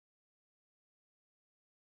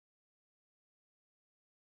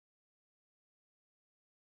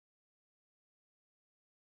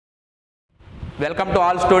Welcome to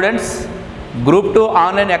all students. Group 2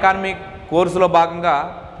 online economy కోర్సులో భాగంగా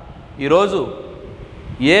ఈరోజు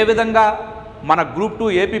ఏ విధంగా మన గ్రూప్ 2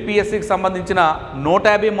 ఏపీపీఎస్సీకి సంబంధించిన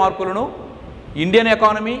 150 మార్కులను ఇండియన్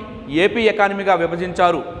ఎకానమీ, ఏపీ ఎకానమీగా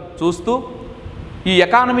విభజించారు చూస్తూ ఈ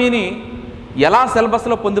ఎకానమీని ఎలా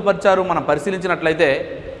సిలబస్లో పొందుపరిచారు మనం పరిశీలించినట్లయితే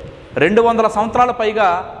 200 సంవత్సరాల పైగా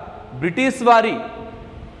బ్రిటిష్ వారి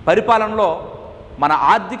పరిపాలనలో మన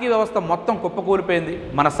ఆర్థిక వ్యవస్థ మొత్తం కుప్పకూలిపోయింది.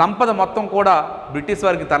 మన సంపద మొత్తం కూడా బ్రిటిష్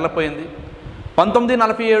వారికి తరలిపోయింది.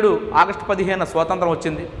 1947 ఆగస్టు 15 స్వాతంత్రం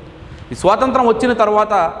వచ్చింది. ఈ స్వాతంత్రం వచ్చిన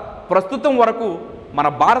తర్వాత ప్రస్తుతం వరకు మన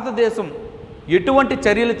భారతదేశం ఎటువంటి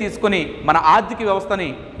చర్యలు తీసుకొని మన ఆర్థిక వ్యవస్థని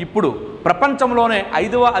ఇప్పుడు ప్రపంచంలోనే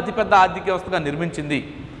 5వ అతిపెద్ద ఆర్థిక వ్యవస్థగా నిర్మించింది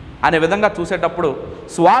అనే విధంగా చూసేటప్పుడు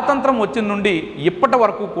స్వాతంత్రం వచ్చిన నుండి ఇప్పటి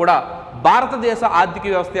వరకు కూడా భారతదేశ ఆర్థిక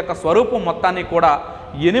వ్యవస్థ యొక్క స్వరూపం మొత్తాన్ని కూడా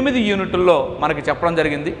 8 యూనిట్లలో మనకి చెప్పడం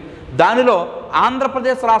జరిగింది. దానిలో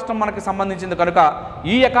ఆంధ్రప్రదేశ్ రాష్ట్రం మనకి సంబంధించింది కనుక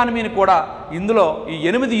ఈ ఎకానమీని కూడా ఇందులో ఈ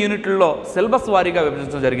 8 యూనిట్లలో సిలబస్ వారీగా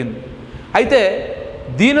విభజించడం జరిగింది. అయితే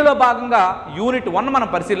దీనిలో భాగంగా యూనిట్ 1 మనం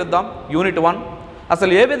పరిశీలిద్దాం. యూనిట్ 1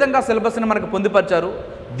 అసలు ఏ విధంగా సిలబస్ని మనకు పొందుపరిచారు,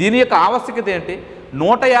 దీని యొక్క ఆవశ్యకత ఏంటి,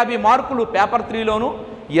 150 మార్కులు పేపర్ 3లోను,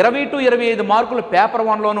 20 to 25 మార్కులు పేపర్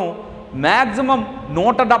 1లోను, మ్యాక్సిమం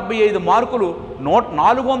 175 మార్కులు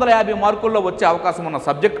 450 మార్కుల్లో వచ్చే అవకాశం ఉన్న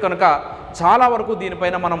సబ్జెక్ట్ కనుక చాలా వరకు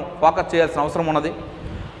దీనిపైన మనం ఫోకస్ చేయాల్సిన అవసరం ఉన్నది.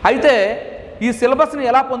 అయితే ఈ సిలబస్ని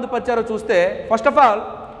ఎలా పొందుపరిచారో చూస్తే ఫస్ట్ ఆఫ్ ఆల్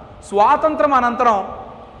స్వాతంత్రం అనంతరం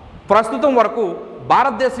ప్రస్తుతం వరకు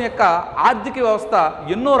భారతదేశం యొక్క ఆర్థిక వ్యవస్థ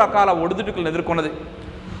ఎన్నో రకాల ఒడిదుడుకులను ఎదుర్కొన్నది.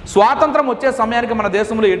 స్వాతంత్రం వచ్చే సమయానికి మన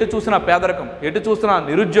దేశంలో ఎటు చూసినా పేదరికం, ఎటు చూసినా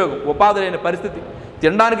నిరుద్యోగం, ఉపాధి లేని పరిస్థితి,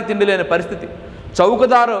 తినడానికి తిండి లేని పరిస్థితి,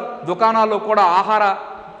 చౌకదారు దుకాణాల్లో కూడా ఆహార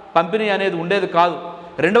పంపిణీ అనేది ఉండేది కాదు.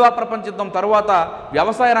 2వ ప్రపంచ యుద్ధం తర్వాత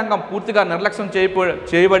వ్యవసాయ రంగం పూర్తిగా నిర్లక్ష్యం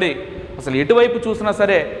చేయబడి అసలు ఎటువైపు చూసినా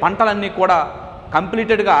సరే పంటలన్నీ కూడా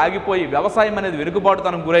కంప్లీటెడ్గా ఆగిపోయి వ్యవసాయం అనేది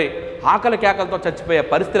వెనుకబాటుతనం గురై ఆకలి కేకలతో చచ్చిపోయే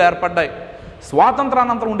పరిస్థితులు ఏర్పడ్డాయి.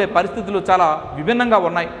 స్వాతంత్రానంతరం ఉండే పరిస్థితులు చాలా విభిన్నంగా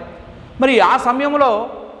ఉన్నాయి. మరి ఆ సమయంలో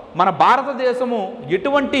మన భారతదేశము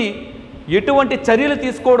ఎటువంటి చర్యలు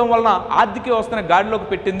తీసుకోవడం వలన ఆర్థిక వ్యవస్థను గాడిలోకి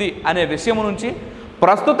పెట్టింది అనే విషయం నుంచి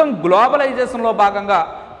ప్రస్తుతం గ్లోబలైజేషన్లో భాగంగా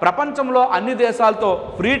ప్రపంచంలో అన్ని దేశాలతో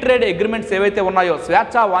ఫ్రీ ట్రేడ్ అగ్రిమెంట్స్ ఏవైతే ఉన్నాయో,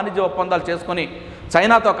 స్వేచ్ఛా వాణిజ్య ఒప్పందాలు చేసుకొని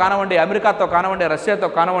చైనాతో కానివ్వండి, అమెరికాతో కానివ్వండి, రష్యాతో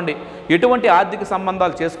కానివ్వండి ఎటువంటి ఆర్థిక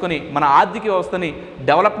సంబంధాలు చేసుకొని మన ఆర్థిక వ్యవస్థని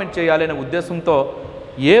డెవలప్మెంట్ చేయాలనే ఉద్దేశంతో,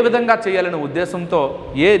 ఏ విధంగా చేయాలనే ఉద్దేశంతో,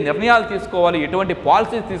 ఏ నిర్ణయాలు తీసుకోవాలి, ఎటువంటి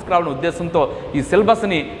పాలసీస్ తీసుకురావాలనే ఉద్దేశంతో ఈ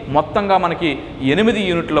సిలబస్ని మొత్తంగా మనకి 8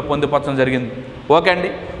 యూనిట్లో పొందుపరచడం జరిగింది. ఓకే అండి,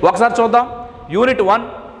 ఒకసారి చూద్దాం యూనిట్ 1.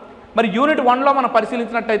 మరి యూనిట్ 1లో మనం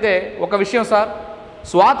పరిశీలించినట్టయితే ఒక విషయం సార్,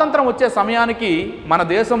 స్వాతంత్రం వచ్చే సమయానికి మన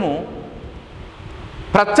దేశము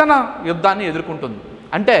ప్రచ్ఛన్న యుద్ధాన్ని ఎదుర్కొంటుంది.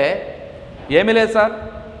 అంటే ఏమీ లేదు సార్,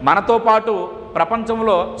 మనతో పాటు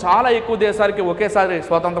ప్రపంచంలో చాలా ఎక్కువ దేశాలకి ఒకేసారి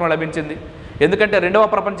స్వాతంత్రం లభించింది. ఎందుకంటే 2వ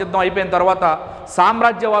ప్రపంచ యుద్ధం అయిపోయిన తర్వాత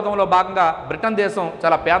సామ్రాజ్యవాదంలో భాగంగా బ్రిటన్ దేశం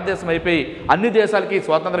చాలా పేద దేశం అయిపోయి అన్ని దేశాలకి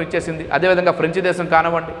స్వాతంత్రం ఇచ్చేసింది. అదేవిధంగా ఫ్రెంచ్ దేశం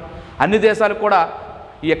కానివ్వండి, అన్ని దేశాలు కూడా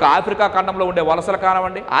ఈ యొక్క ఆఫ్రికా ఖండంలో ఉండే వలసలు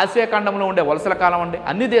కానివ్వండి, ఆసియా ఖండంలో ఉండే వలసలు కానివ్వండి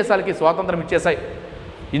అన్ని దేశాలకి స్వాతంత్రం ఇచ్చేసాయి.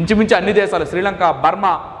 ఇంచుమించు అన్ని దేశాలు, శ్రీలంక,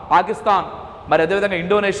 బర్మా, పాకిస్తాన్, మరి అదేవిధంగా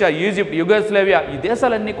ఇండోనేషియా, ఈజిప్ట్, యుగోస్లేవియా ఈ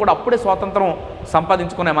దేశాలన్నీ కూడా అప్పుడే స్వాతంత్రం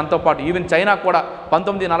సంపాదించుకునే మనతో పాటు. ఈవెన్ చైనా కూడా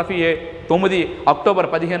 1949 అక్టోబర్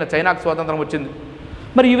 15 చైనాకు స్వాతంత్రం వచ్చింది.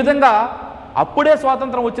 మరి ఈ విధంగా అప్పుడే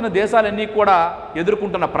స్వాతంత్రం వచ్చిన దేశాలన్నీ కూడా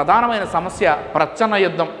ఎదుర్కొంటున్న ప్రధానమైన సమస్య ప్రచ్ఛన్న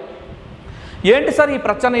యుద్ధం. ఏంటి సార్ ఈ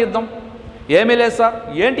ప్రచ్ఛన్న యుద్ధం? ఏమీ లేదు సార్.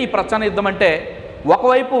 ఏంటి ఈ ప్రచ్ఛన్న యుద్ధం అంటే,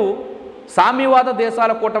 ఒకవైపు సామ్యవాద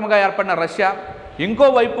దేశాల కూటమిగా ఏర్పడిన రష్యా,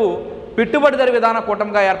 ఇంకోవైపు పెట్టుబడిదారి విధాన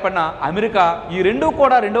కూటమిగా ఏర్పడిన అమెరికా, ఈ రెండూ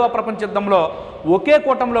కూడా 2వ ప్రపంచ యుద్ధంలో ఒకే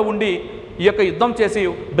కూటమిలో ఉండి ఈ యొక్క యుద్ధం చేసి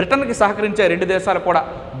బ్రిటన్కి సహకరించే 2 దేశాలు కూడా,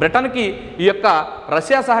 బ్రిటన్కి ఈ యొక్క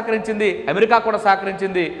రష్యా సహకరించింది, అమెరికా కూడా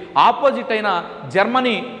సహకరించింది. ఆపోజిట్ అయిన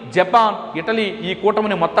జర్మనీ, జపాన్, ఇటలీ ఈ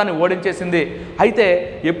కూటమిని మొత్తాన్ని ఓడించేసింది. అయితే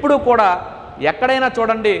ఎప్పుడూ కూడా ఎక్కడైనా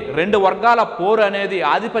చూడండి 2 వర్గాల పోరు అనేది,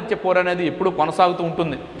 ఆధిపత్య పోరు అనేది ఎప్పుడూ కొనసాగుతూ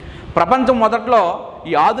ఉంటుంది. ప్రపంచం మొదట్లో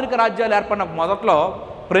ఈ ఆధునిక రాజ్యాలు ఏర్పడిన మొదట్లో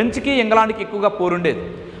ఫ్రెంచ్కి, ఇంగ్లాండ్కి ఎక్కువగా పోరుండేది.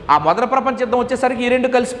 ఆ మొదటి ప్రపంచ యుద్ధం వచ్చేసరికి ఈ 2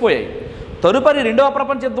 కలిసిపోయాయి. తదుపరి 2వ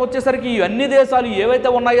ప్రపంచ యుద్ధం వచ్చేసరికి ఈ అన్ని దేశాలు ఏవైతే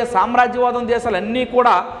ఉన్నాయో సామ్రాజ్యవాదం దేశాలు అన్నీ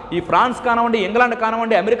కూడా, ఈ ఫ్రాన్స్ కానివ్వండి, ఇంగ్లాండ్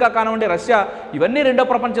కానివ్వండి, అమెరికా కానివ్వండి, రష్యా ఇవన్నీ 2వ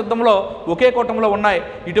ప్రపంచ యుద్ధంలో ఒకే కూటమిలో ఉన్నాయి.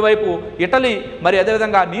 ఇటువైపు ఇటలీ, మరి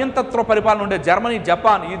అదేవిధంగా నియంతృత్వ పరిపాలన ఉండే జర్మనీ,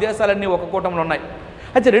 జపాన్ ఈ దేశాలన్నీ ఒక కూటమిలో ఉన్నాయి.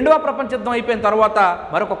 అయితే 2వ ప్రపంచ యుద్ధం అయిపోయిన తర్వాత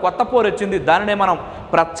మరొక కొత్త పోరు వచ్చింది. దానినే మనం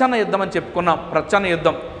ప్రచ్ఛన్న యుద్ధం అని చెప్పుకున్నాం. ప్రచ్ఛన్న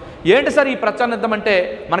యుద్ధం ఏంటి సార్ ఈ ప్రచారం యుద్ధం అంటే,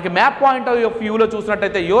 మనకి మ్యాప్ పాయింట్ ఆఫ్ వ్యూలో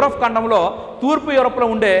చూసినట్టయితే యూరప్ ఖండంలో తూర్పు యూరప్లో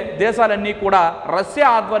ఉండే దేశాలన్నీ కూడా రష్యా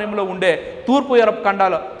ఆధ్వర్యంలో ఉండే తూర్పు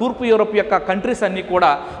యూరప్ యొక్క కంట్రీస్ అన్నీ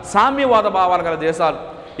కూడా సామ్యవాద భావాలు గల దేశాలు.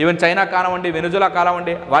 ఈవెన్ చైనా కానివ్వండి, వెనుజులా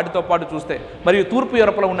కానివ్వండి, వాటితో పాటు చూస్తే మరియు తూర్పు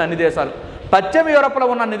యూరప్లో ఉన్న అన్ని దేశాలు, పశ్చిమ యూరప్లో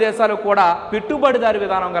ఉన్న అన్ని దేశాలు కూడా పెట్టుబడిదారి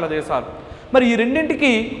విధానం గల దేశాలు. మరి ఈ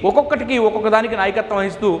రెండింటికి ఒక్కొక్క దానికి నాయకత్వం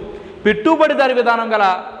వహిస్తూ పెట్టుబడిదారి విధానం గల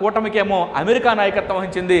కూటమికేమో అమెరికా నాయకత్వం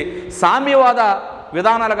వహించింది, సామ్యవాద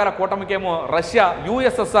విధానాలు గల కూటమికేమో Russia,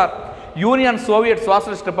 USSR, union Soviet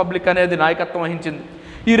socialist republic అనేది నాయకత్వం వహించింది.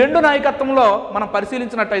 ఈ రెండు నాయకత్వంలో మనం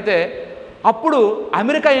పరిశీలించినట్టయితే అప్పుడు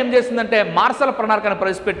అమెరికా ఏం చేసిందంటే మార్షల్ ప్రణాళికను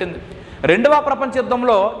ప్రవేశపెట్టింది. రెండవ ప్రపంచ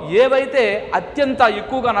యుద్ధంలో ఏవైతే అత్యంత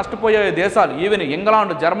ఎక్కువగా నష్టపోయే దేశాలు, ఈవెన్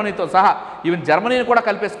ఇంగ్లాండ్, జర్మనీతో సహా ఈవెన్ జర్మనీని కూడా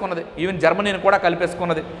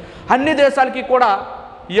కలిపేసుకున్నది, అన్ని దేశాలకి కూడా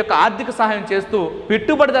ఈ యొక్క ఆర్థిక సహాయం చేస్తూ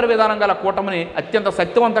పెట్టుబడిదారు విధానం గల కూటమిని అత్యంత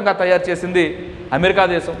శక్తివంతంగా తయారు చేసింది అమెరికా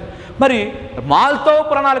దేశం. మరి మాల్తో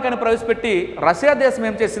ప్రణాళికను ప్రవేశపెట్టి రష్యా దేశం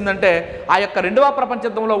ఏం చేసిందంటే ఆ యొక్క రెండవ ప్రపంచ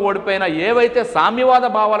యుద్ధంలో ఓడిపోయిన ఏవైతే సామ్యవాద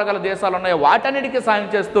భావాలు గల దేశాలు ఉన్నాయో వాటన్నిటికీ సాయం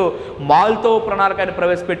చేస్తూ మాల్తో ప్రణాళికను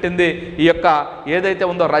ప్రవేశపెట్టింది ఈ యొక్క ఏదైతే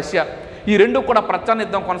ఉందో రష్యా. ఈ రెండు కూడా ప్రచ్ఛన్న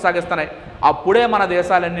యుద్ధం కొనసాగిస్తున్నాయి. అప్పుడే మన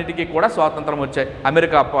దేశాలన్నిటికీ కూడా స్వాతంత్రం వచ్చాయి.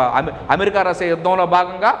 అమెరికా రష్యా యుద్ధంలో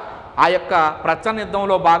భాగంగా, ఆ యొక్క ప్రచ్ఛన్న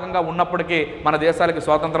యుద్ధంలో భాగంగా ఉన్నప్పటికీ మన దేశాలకి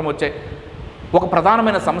స్వాతంత్రం వచ్చాయి. ఒక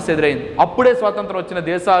ప్రధానమైన సమస్య ఎదురైంది. అప్పుడే స్వాతంత్రం వచ్చిన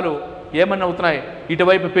దేశాలు ఏమన్నా అవుతున్నాయి,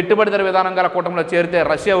 ఇటువైపు పెట్టుబడిదారు విధానం గల కూటమిలో చేరితే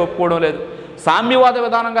రష్యా ఒప్పుకోవడం లేదు, సామ్యవాద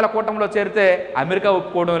విధానం గల కూటమిలో చేరితే అమెరికా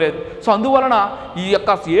ఒప్పుకోవడం లేదు. సో అందువలన ఈ యొక్క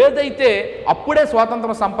ఏదైతే అప్పుడే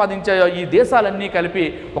స్వాతంత్రం సంపాదించాయో ఈ దేశాలన్నీ కలిపి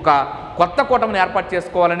ఒక కొత్త కూటమిని ఏర్పాటు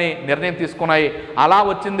చేసుకోవాలని నిర్ణయం తీసుకున్నాయి. అలా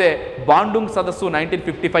వచ్చిందే బాండుంగ్ సదస్సు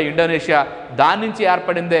 1955 ఇండోనేషియా. దాని నుంచి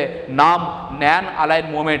ఏర్పడిందే నాన్ అలైన్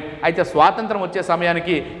మూమెంట్. అయితే స్వాతంత్రం వచ్చే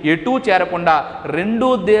సమయానికి ఎటూ చేరకుండా రెండు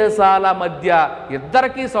దేశాల మధ్య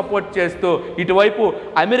ఇద్దరికీ సపోర్ట్ చేస్తూ ఇటువైపు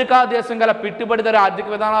అమెరికా దేశం గల పెట్టుబడిదారు ఆర్థిక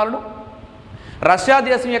విధానాలను, రష్యా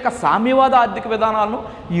దేశం యొక్క సామ్యవాద ఆర్థిక విధానాలను,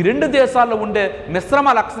 ఈ రెండు దేశాల్లో ఉండే మిశ్రమ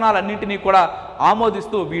లక్షణాలన్నింటినీ కూడా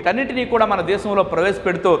ఆమోదిస్తూ వీటన్నింటినీ కూడా మన దేశంలో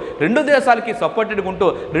ప్రవేశపెడుతూ రెండు దేశాలకి సపోర్టెడ్గా ఉంటూ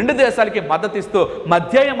రెండు దేశాలకి మద్దతిస్తూ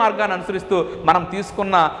మధ్యేయ మార్గాన్ని అనుసరిస్తూ మనం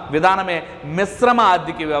తీసుకున్న విధానమే మిశ్రమ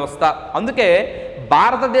ఆర్థిక వ్యవస్థ. అందుకే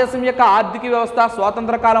భారతదేశం యొక్క ఆర్థిక వ్యవస్థ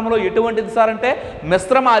స్వాతంత్ర కాలంలో ఎటువంటిది సార్ అంటే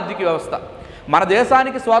మిశ్రమ ఆర్థిక వ్యవస్థ. మన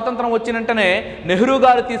దేశానికి స్వాతంత్రం వచ్చిన వెంటనే నెహ్రూ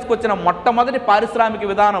గారు తీసుకొచ్చిన మొట్టమొదటి పారిశ్రామిక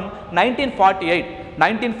విధానం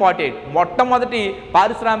 1948 మొట్టమొదటి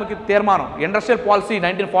పారిశ్రామిక తీర్మానం, ఇండస్ట్రియల్ పాలసీ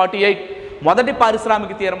 1948 మొదటి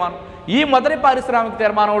పారిశ్రామిక తీర్మానం. ఈ మొదటి పారిశ్రామిక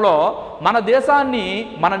తీర్మానంలో మన దేశాన్ని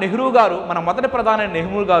మన మొదటి ప్రధాని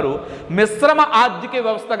నెహ్రూ గారు మిశ్రమ ఆర్థిక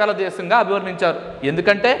వ్యవస్థ గల దేశంగా అభివర్ణించారు.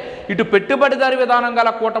 ఎందుకంటే ఇటు పెట్టుబడిదారి విధానం గల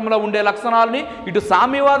కూటమిలో ఉండే లక్షణాలని, ఇటు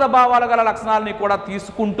సామ్యవాద భావాల గల లక్షణాలని కూడా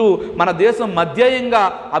తీసుకుంటూ మన దేశం మధ్యేయంగా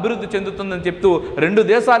అభివృద్ధి చెందుతుందని చెప్తూ రెండు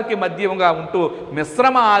దేశాలకి మధ్యంగా ఉంటూ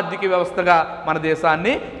మిశ్రమ ఆర్థిక వ్యవస్థగా మన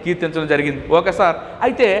దేశాన్ని కీర్తించడం జరిగింది. Okay sir.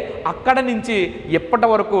 అయితే అక్కడ నుంచి ఇప్పటి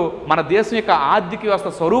వరకు మన దేశం యొక్క ఆర్థిక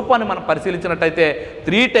వ్యవస్థ స్వరూపాన్ని మనం పరిశీలించినట్టయితే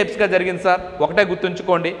 3 టైప్స్గా జరిగింది సార్. ఒకటే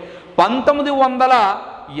గుర్తుంచుకోండి,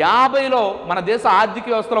 1950లో మన దేశ ఆర్థిక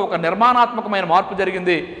వ్యవస్థలో ఒక నిర్మాణాత్మకమైన మార్పు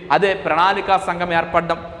జరిగింది. అదే ప్రణాళికా సంఘం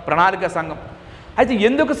ఏర్పడడం. ప్రణాళిక సంఘం అయితే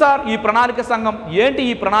ఎందుకు సార్ ఈ ప్రణాళిక సంఘం? ఏంటి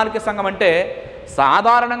ఈ ప్రణాళిక సంఘం అంటే,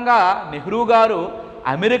 సాధారణంగా నెహ్రూ గారు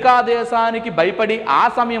అమెరికా దేశానికి భయపడి ఆ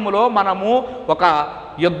సమయంలో మనము ఒక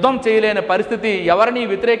యుద్ధం చేయలేని పరిస్థితి, ఎవరిని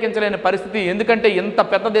వ్యతిరేకించలేని పరిస్థితి. ఎందుకంటే ఇంత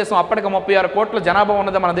పెద్ద దేశం, అప్పటికి 36 కోట్ల జనాభా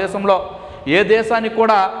ఉన్నది మన దేశంలో, ఏ దేశాన్ని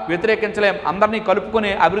కూడా వ్యతిరేకించలేం, అందరినీ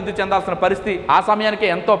కలుపుకొని అభివృద్ధి చెందాల్సిన పరిస్థితి. ఆ సమయానికే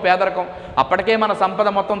ఎంతో పేదరికం, అప్పటికే మన సంపద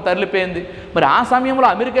మొత్తం తరలిపోయింది. మరి ఆ సమయంలో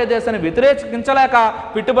అమెరికా దేశాన్ని వ్యతిరేకించలేక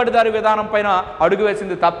పెట్టుబడిదారి విధానం పైన అడుగు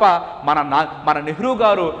వేసింది తప్ప మన నెహ్రూ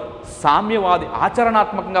గారు సామ్యవాది,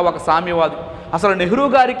 ఆచరణాత్మకంగా ఒక సామ్యవాది. అసలు నెహ్రూ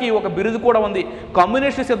గారికి ఒక బిరుదు కూడా ఉంది,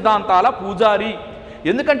 కమ్యూనిస్టు సిద్ధాంతాల పూజారి.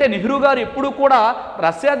 ఎందుకంటే నెహ్రూ గారు ఎప్పుడూ కూడా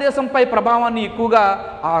రష్యా దేశంపై ప్రభావాన్ని ఎక్కువగా,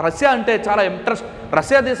 రష్యా అంటే చాలా ఇంట్రెస్ట్,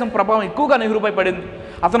 రష్యా దేశం ప్రభావం ఎక్కువగా నెహ్రూపై పడింది.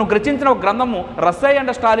 అతను రచించిన ఒక గ్రంథము రష్యా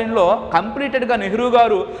అండ్ స్టాలిన్లో కంప్లీటెడ్గా నెహ్రూ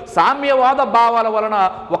గారు సామ్యవాద భావాల వలన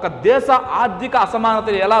ఒక దేశ ఆర్థిక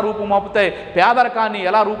అసమానతలు ఎలా రూపుమాపుతాయి, పేదరికాన్ని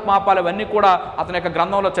ఎలా రూపుమాపాలి, అవన్నీ కూడా అతని యొక్క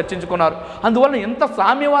గ్రంథంలో చర్చించుకున్నారు. అందువలన ఎంత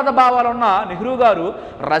సామ్యవాద భావాలున్న నెహ్రూ గారు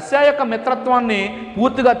రష్యా యొక్క మిత్రత్వాన్ని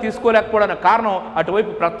పూర్తిగా తీసుకోలేకపోవడానికి కారణం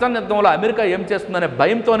అటువైపు ప్రచ్ఛన్న యుద్ధంలో అమెరికా ఏం చేస్తుందనే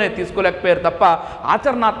భయంతోనే తీసుకోలేకపోయారు తప్ప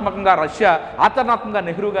ఆచరణాత్మకంగా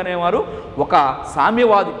నెహ్రూ అనేవారు ఒక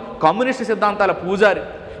సామ్యవాది, కమ్యూనిస్ట్ సిద్ధాంతాల పూజారి.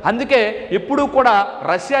 అందుకే ఎప్పుడూ కూడా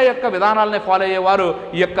రష్యా యొక్క విధానాలనే ఫాలో అయ్యేవారు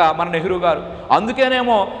ఈ యొక్క మన నెహ్రూ గారు.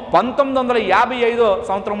 అందుకేనేమో 1955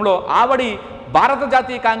 సంవత్సరంలో ఆవిడి భారత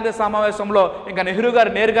జాతీయ కాంగ్రెస్ సమావేశంలో ఇంకా నెహ్రూ గారు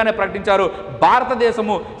నేరుగానే ప్రకటించారు,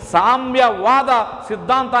 భారతదేశము సామ్యవాద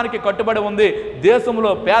సిద్ధాంతానికి కట్టుబడి ఉంది,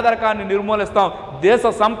 దేశంలో పేదరికాన్ని నిర్మూలిస్తాం, దేశ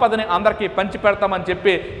సంపదని అందరికీ పంచిపెడతామని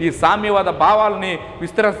చెప్పి ఈ సామ్యవాద భావాలని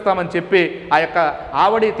విస్తరిస్తామని చెప్పి ఆ యొక్క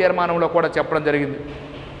ఆవడి తీర్మానంలో కూడా చెప్పడం జరిగింది.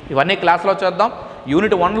 ఇవన్నీ క్లాస్లో చూద్దాం.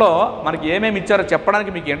 యూనిట్ 1లో మనకి ఏమేమి ఇచ్చారో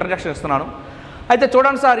చెప్పడానికి మీకు ఇంట్రడక్షన్ ఇస్తున్నాను. అయితే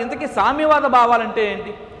చూడండి సార్, ఇంతకీ సామ్యవాద భావాలంటే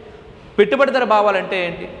ఏంటి, పెట్టుబడిదారు భావాలంటే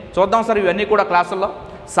ఏంటి చూద్దాం సార్. ఇవన్నీ కూడా క్లాసుల్లో.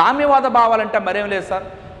 సామ్యవాద భావాలంటే మరేం లేదు సార్,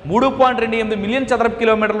 3.28 మిలియన్ చదరపు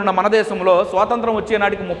కిలోమీటర్లు ఉన్న మన దేశంలో స్వాతంత్రం వచ్చే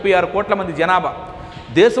నాటికి 36 కోట్ల మంది జనాభా.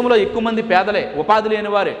 దేశంలో ఎక్కువ మంది పేదలే, ఉపాధి లేని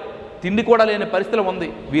వారే, తిండి కూడా లేని పరిస్థితులు ఉంది.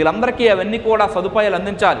 వీళ్ళందరికీ అవన్నీ కూడా సదుపాయాలు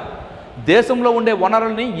అందించాలి. దేశంలో ఉండే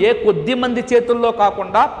వనరుల్ని ఏ కొద్ది మంది చేతుల్లో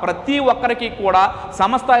కాకుండా ప్రతి ఒక్కరికి కూడా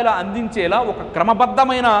సమస్థాయిలో అందించేలా ఒక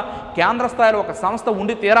క్రమబద్ధమైన కేంద్ర స్థాయిలో ఒక సంస్థ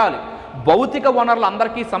ఉండి తీరాలి. భౌతిక వనరులు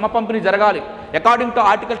అందరికీ సమపంపిణీ జరగాలి. According to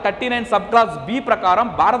article 39 sub class B ప్రకారం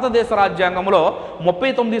భారతదేశ రాజ్యాంగంలో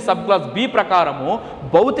 39 సబ్ క్లాస్ బి ప్రకారము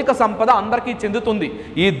భౌతిక సంపద అందరికీ చెందుతుంది.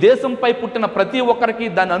 ఈ దేశంపై పుట్టిన ప్రతి ఒక్కరికి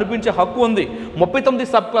దాన్ని అనిపించే హక్కు ఉంది. 39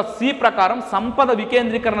 సబ్ క్లాస్ సి ప్రకారం సంపద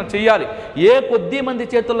వికేంద్రీకరణ చేయాలి. ఏ కొద్ది మంది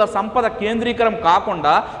చేతుల్లో సంపద కేంద్రీకరణ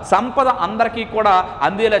కాకుండా సంపద అందరికీ కూడా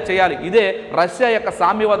అందేలా చేయాలి. ఇదే రష్యా యొక్క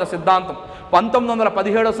సామ్యవాద సిద్ధాంతం.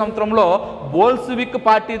 1917 సంవత్సరంలో బోల్షివిక్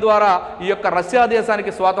పార్టీ ద్వారా ఈ యొక్క రష్యా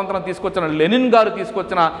దేశానికి స్వాతంత్రం తీసుకొచ్చిన లెనిన్ గారు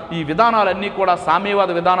తీసుకొచ్చిన ఈ విధానాలన్నీ కూడా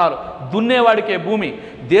సామ్యవాద విధానాలు. దున్నేవాడికే భూమి,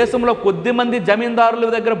 దేశంలో కొద్ది మంది జమీందారుల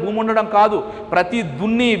దగ్గర భూమి ఉండడం కాదు, ప్రతి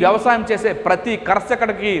దున్ని వ్యవసాయం చేసే ప్రతి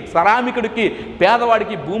కర్షకుడికి, శ్రామికుడికి,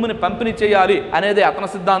 పేదవాడికి భూమిని పంపిణీ చేయాలి అనేది అతని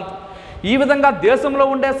సిద్ధాంతం. ఈ విధంగా దేశంలో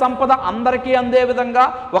ఉండే సంపద అందరికీ అందే విధంగా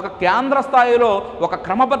ఒక కేంద్ర స్థాయిలో ఒక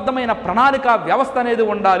క్రమబద్ధమైన ప్రణాళిక వ్యవస్థ అనేది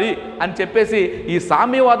ఉండాలి అని చెప్పేసి ఈ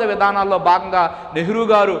సామ్యవాద విధానాల్లో భాగంగా నెహ్రూ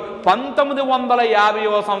గారు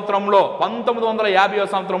 1950వ సంవత్సరంలో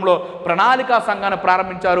ప్రణాళికా సంఘాన్ని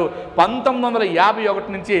ప్రారంభించారు.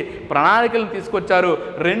 1951 నుంచి ప్రణాళికలను తీసుకొచ్చారు.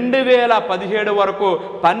 2017 వరకు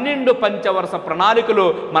 12 పంచవర్ష ప్రణాళికలు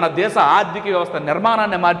మన దేశ ఆర్థిక వ్యవస్థ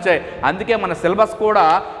నిర్మాణాన్ని మార్చాయి. అందుకే మన సిలబస్ కూడా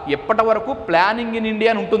ఎప్పటి వరకు ప్లానింగ్ ఇన్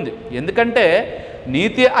ఇండియా అని ఉంటుంది. ఎందుకంటే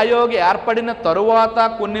నీతి ఆయోగ్ ఏర్పడిన తరువాత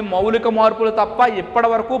కొన్ని మౌలిక మార్పులు తప్ప ఇప్పటి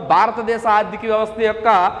వరకు భారతదేశ ఆర్థిక వ్యవస్థ యొక్క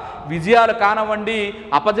విజయాలు కానివ్వండి,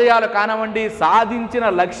 అపజయాలు కానివ్వండి, సాధించిన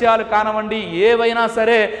లక్ష్యాలు కానివ్వండి, ఏవైనా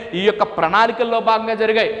సరే ఈ యొక్క ప్రణాళికల్లో భాగంగా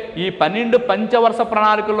జరిగాయి. ఈ 12 పంచవర్ష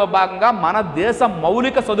ప్రణాళికల్లో భాగంగా మన దేశ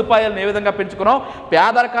మౌలిక సదుపాయాలను ఏ విధంగా పెంచుకున్నాం,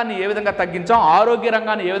 పేదరికాన్ని ఏ విధంగా తగ్గించాం, ఆరోగ్య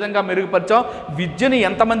రంగాన్ని ఏ విధంగా మెరుగుపరిచాం, విద్యని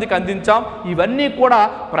ఎంతమందికి అందించాం, ఇవన్నీ కూడా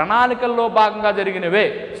ప్రణాళికల్లో భాగంగా జరిగినవే.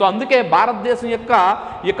 సో అందుకే భారతదేశం యొక్క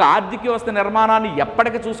ఆర్థిక వ్యవస్థ నిర్మాణాన్ని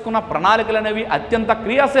ఎప్పటికీ చూసుకున్న ప్రణాళికలు అనేవి అత్యంత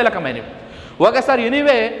క్రియాశీలకమైనవి. ఒకసారి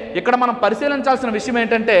ఎనీవే ఇక్కడ మనం పరిశీలించాల్సిన విషయం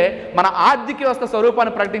ఏంటంటే, మన ఆర్థిక వ్యవస్థ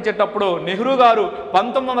స్వరూపాన్ని ప్రకటించేటప్పుడు నెహ్రూ గారు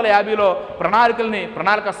 1950లో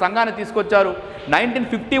ప్రణాళిక సంఘాన్ని తీసుకొచ్చారు.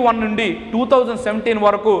 1951 నుండి 2017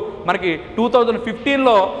 వరకు మనకి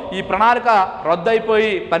 2015లో ఈ ప్రణాళిక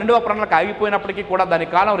రద్దయిపోయి 12వ ప్రణాళిక ఆగిపోయినప్పటికీ కూడా దాని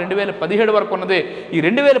కాలం 2017 వరకు ఉన్నది. ఈ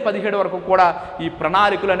 2017 వరకు కూడా ఈ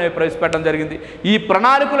ప్రణాళికలు అనేవి ప్రవేశపెట్టడం జరిగింది. ఈ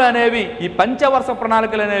ప్రణాళికలు అనేవి, ఈ పంచవర్ష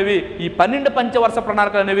ప్రణాళికలు అనేవి, ఈ 12 పంచవర్ష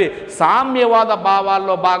ప్రణాళికలు అనేవి సామ్యవాద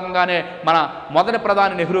భావాల్లో భాగంగానే మన మొదటి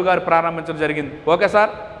ప్రధాని నెహ్రూ గారు ప్రారంభించడం జరిగింది. ఓకే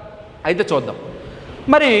సార్, అయితే చూద్దాం.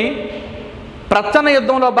 మరి ప్రచ్ఛన్న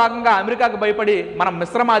యుద్ధంలో భాగంగా అమెరికాకు భయపడి మనం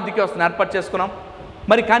మిశ్రమ ఆర్థిక వ్యవస్థను ఏర్పాటు చేసుకున్నాం.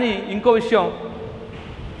 మరి కానీ ఇంకో విషయం,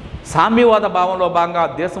 సామ్యవాద భావంలో భాగంగా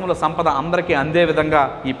దేశంలో సంపద అందరికీ అందే విధంగా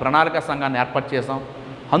ఈ ప్రణాళిక సంఘాన్ని ఏర్పాటు చేసాం.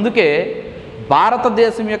 అందుకే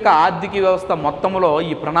భారతదేశం యొక్క ఆర్థిక వ్యవస్థ మొత్తంలో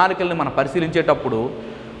ఈ ప్రణాళికల్ని మనం పరిశీలించేటప్పుడు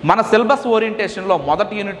మన సిలబస్ ఓరియంటేషన్లో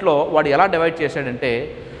మొదటి యూనిట్లో వాడు ఎలా డివైడ్ చేశాడంటే,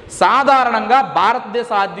 సాధారణంగా భారతదేశ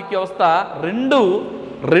ఆర్థిక వ్యవస్థ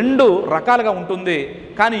రెండు రకాలుగా ఉంటుంది.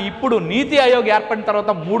 కానీ ఇప్పుడు నీతి ఆయోగ్ ఏర్పడిన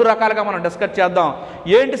తర్వాత 3 రకాలుగా మనం డిస్కస్ చేద్దాం.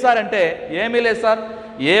 ఏంటి సార్ అంటే, ఏమీ లేదు సార్,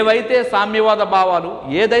 ఏవైతే సామ్యవాద భావాలు,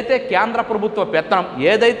 ఏదైతే కేంద్ర ప్రభుత్వ పెత్తనం,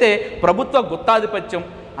 ఏదైతే ప్రభుత్వ గుత్తాధిపత్యం,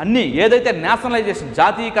 అన్నీ ఏదైతే నేషనలైజేషన్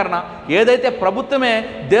జాతీయకరణ, ఏదైతే ప్రభుత్వమే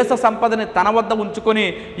దేశ సంపదని తన వద్ద ఉంచుకొని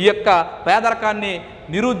ఈ యొక్క పేదరికాన్ని,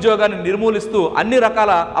 నిరుద్యోగాన్ని నిర్మూలిస్తూ అన్ని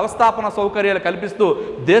రకాల అవస్థాపన సౌకర్యాలు కల్పిస్తూ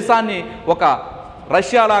దేశాన్ని ఒక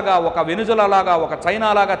రష్యాలాగా, ఒక వెనుజులాలాగా, ఒక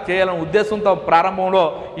చైనాలాగా చేయాలనే ఉద్దేశంతో ప్రారంభంలో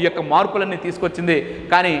ఈ యొక్క మార్పులన్నీ తీసుకొచ్చింది.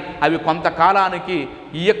 కానీ అవి కొంతకాలానికి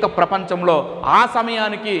ఈ యొక్క ప్రపంచంలో ఆ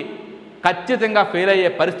సమయానికి ఖచ్చితంగా ఫెయిల్ అయ్యే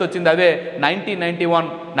పరిస్థితి వచ్చింది. అవే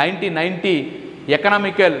 1990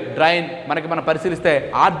 ఎకనామికల్ డ్రైన్ మనం పరిశీలిస్తే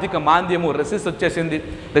ఆర్థిక మాంద్యము, రెసిస్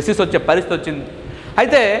వచ్చే పరిస్థితి వచ్చింది.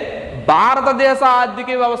 అయితే భారతదేశ ఆర్థిక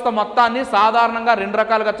వ్యవస్థ మొత్తాన్ని సాధారణంగా 2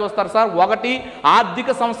 రకాలుగా చూస్తారు సార్. 1 ఆర్థిక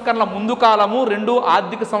సంస్కరణల ముందు కాలము, 2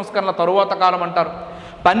 ఆర్థిక సంస్కరణల తరువాత కాలం అంటారు.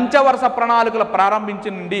 పంచవర్ష ప్రణాళికలు ప్రారంభించి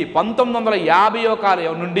నుండి 1950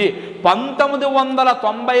 కాలం నుండి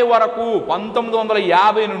 1990 వరకు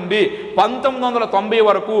 1950 నుండి 1990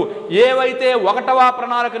 వరకు ఏవైతే 1వ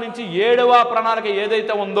ప్రణాళిక నుంచి 7వ ప్రణాళిక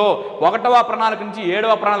ఏదైతే ఉందో 1వ ప్రణాళిక నుంచి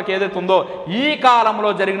 7వ ప్రణాళిక ఏదైతే ఉందో ఈ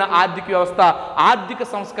కాలంలో జరిగిన ఆర్థిక వ్యవస్థ ఆర్థిక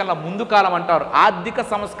సంస్కరణల ముందు కాలం అంటారు. ఆర్థిక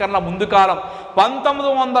సంస్కరణల ముందు కాలం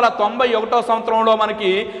 1991వ సంవత్సరంలో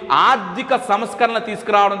మనకి ఆర్థిక సంస్కరణ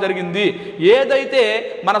తీసుకురావడం జరిగింది. ఏదైతే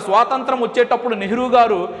మన స్వాతంత్రం వచ్చేటప్పుడు నెహ్రూ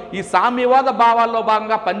గారు ఈ సామ్యవాద భావాల్లో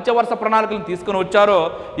భాగంగా పంచవర్ష ప్రణాళికలను తీసుకుని వచ్చారో,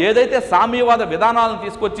 ఏదైతే సామ్యవాద విధానాలను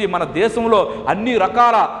తీసుకొచ్చి మన దేశంలో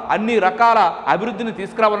అన్ని రకాల అభివృద్ధిని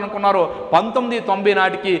తీసుకురావాలనుకున్నారో 1990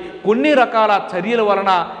 నాటికి కొన్ని రకాల చర్యల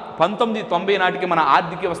వలన 1990 నాటికి మన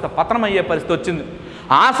ఆర్థిక వ్యవస్థ పతనమయ్యే పరిస్థితి వచ్చింది.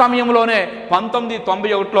 ఆ సమయంలోనే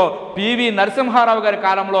 1991లో పివి నరసింహారావు గారి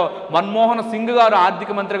కాలంలో మన్మోహన్ సింగ్ గారు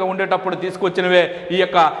ఆర్థిక మంత్రిగా ఉండేటప్పుడు తీసుకొచ్చినవే ఈ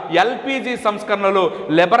యొక్క ఎల్పిజి సంస్కరణలు,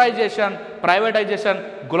 లిబరైజేషన్, ప్రైవేటైజేషన్,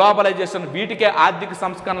 గ్లోబలైజేషన్, వీటికే ఆర్థిక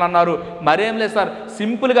సంస్కరణలు అన్నారు. మరేం లేదు సార్,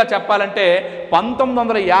 సింపుల్గా చెప్పాలంటే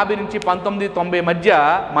 1950 నుంచి 1990 మధ్య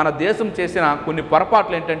మన దేశం చేసిన కొన్ని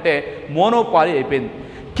పొరపాట్లు ఏంటంటే మోనోపాలీ అయిపోయింది.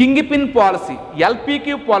 King pin policy,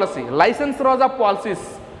 ఎల్పిక్యూ policy, licence రోజా పాలసీస్,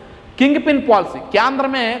 కింగ్ పిన్ పాలసీ,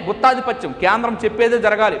 కేంద్రమే గుత్తాధిపత్యం, కేంద్రం చెప్పేదే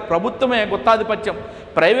జరగాలి, ప్రభుత్వమే గుత్తాధిపత్యం,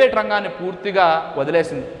 ప్రైవేట్ రంగాన్ని పూర్తిగా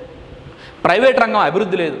వదిలేసింది. ప్రైవేట్ రంగం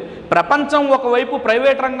అభివృద్ధి లేదు. ప్రపంచం ఒకవైపు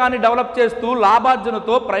ప్రైవేట్ రంగాన్ని డెవలప్ చేస్తూ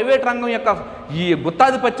లాభార్జనతో ప్రైవేట్ రంగం యొక్క ఈ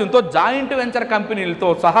గుత్తాధిపత్యంతో జాయింట్ వెంచర్ కంపెనీలతో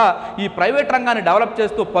సహా ఈ ప్రైవేట్ రంగాన్ని డెవలప్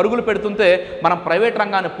చేస్తూ పరుగులు పెడుతుంటే మనం ప్రైవేట్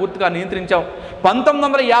రంగాన్ని పూర్తిగా నియంత్రించాం.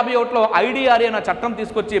 1951లో ఐడిఆర్ఏ అనే చట్టం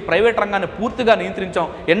తీసుకొచ్చి ప్రైవేట్ రంగాన్ని పూర్తిగా నియంత్రించాం.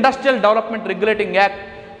 ఇండస్ట్రియల్ డెవలప్మెంట్ రెగ్యులేటింగ్ యాక్ట్,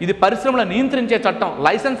 ఇది పరిశ్రమలు నియంత్రించే చట్టం,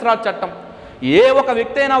 లైసెన్స్ రాజ్ చట్టం. ఏ ఒక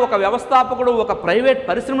వ్యక్తి అయినా, ఒక వ్యవస్థాపకుడు ఒక ప్రైవేట్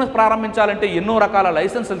పరిశ్రమను ప్రారంభించాలంటే ఎన్నో రకాల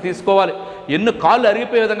లైసెన్సులు తీసుకోవాలి, ఎన్నో కాళ్ళు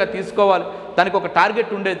అరిగిపోయే విధంగా తీసుకోవాలి. దానికి ఒక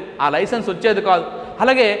టార్గెట్ ఉండేది, ఆ లైసెన్స్ వచ్చేది కాదు.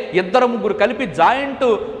 అలాగే 2-3 కలిపి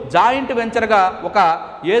జాయింట్ వెంచర్గా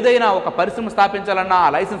ఏదైనా ఒక పరిశ్రమ స్థాపించాలన్నా ఆ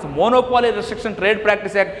licence, monopoly restriction trade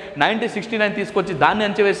practice act 1969 తీసుకొచ్చి దాన్ని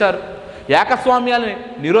అంచివేశారు. ఏకస్వామ్యాలను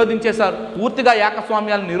నిరోధించేశారు, పూర్తిగా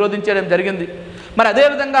ఏకస్వామ్యాలను నిరోధించడం జరిగింది. మరి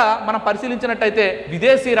అదేవిధంగా మనం పరిశీలించినట్టయితే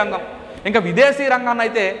విదేశీ రంగం, ఇంకా విదేశీ రంగాన్ని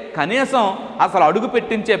అయితే కనీసం అసలు అడుగు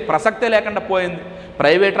పెట్టించే ప్రసక్తే లేకుండా పోయింది.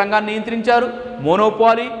 ప్రైవేట్ రంగాన్ని నియంత్రించారు,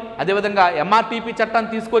 మోనోపాలీ, అదేవిధంగా ఎంఆర్టీపీ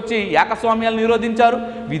చట్టాన్ని తీసుకొచ్చి ఏకస్వామ్యాలను నిరోధించారు,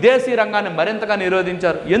 విదేశీ రంగాన్ని మరింతగా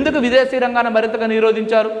నిరోధించారు. ఎందుకు విదేశీ రంగాన్ని మరింతగా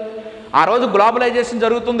నిరోధించారు? ఆ రోజు గ్లోబలైజేషన్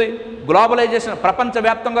జరుగుతుంది. గ్లోబలైజేషన్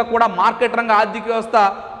ప్రపంచవ్యాప్తంగా కూడా మార్కెట్ రంగ ఆర్థిక వ్యవస్థ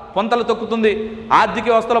పొంతలు తొక్కుతుంది. ఆర్థిక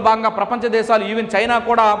వ్యవస్థలో భాగంగా ప్రపంచ దేశాలు, ఈవెన్ చైనా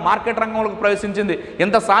కూడా మార్కెట్ రంగంలోకి ప్రవేశించింది.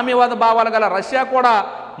 ఇంత సామ్యవాద భావాలు గల రష్యా కూడా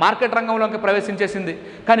మార్కెట్ రంగంలోకి ప్రవేశించేసింది.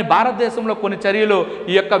 కానీ భారతదేశంలో కొన్ని చర్యలు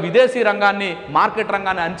ఈ యొక్క విదేశీ రంగాన్ని, మార్కెట్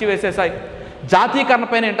రంగాన్ని అణచివేసేశాయి. జాతీకరణ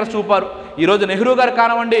పైన ఇంట్రెస్ట్ చూపారు. ఈరోజు నెహ్రూ గారు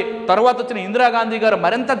కానివ్వండి, తర్వాత వచ్చిన ఇందిరాగాంధీ గారు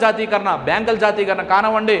మరింత జాతీకరణ, బ్యాంకుల జాతీకరణ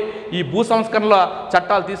కానివ్వండి, ఈ భూ సంస్కరణల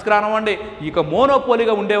చట్టాలు తీసుకురానివ్వండి, ఇక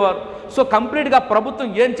మోనోపోలీగా ఉండేవారు. సో కంప్లీట్గా ప్రభుత్వం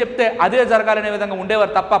ఏం చెప్తే అదే జరగాలనే విధంగా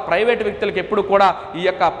ఉండేవారు తప్ప ప్రైవేట్ వ్యక్తులకు ఎప్పుడు కూడా ఈ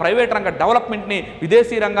యొక్క ప్రైవేట్ రంగ డెవలప్మెంట్ని,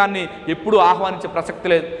 విదేశీ రంగాన్ని ఎప్పుడూ ఆహ్వానించే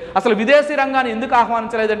ప్రసక్తి లేదు. అసలు విదేశీ రంగాన్ని ఎందుకు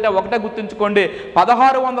ఆహ్వానించలేదంటే ఒకటే గుర్తుంచుకోండి,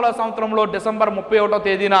 1600 సంవత్సరంలో డిసెంబర్ 31వ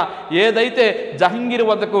తేదీన ఏదైతే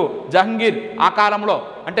జహంగీర్ ఆ కాలంలో,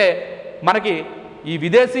 అంటే మనకి ఈ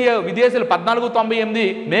విదేశీయులు 1498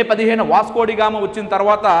 మే 15 వాస్కోడిగామ వచ్చిన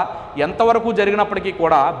తర్వాత ఎంతవరకు జరిగినప్పటికీ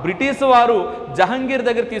కూడా బ్రిటిష్ వారు జహంగీర్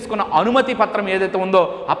దగ్గర తీసుకున్న అనుమతి పత్రం ఏదైతే ఉందో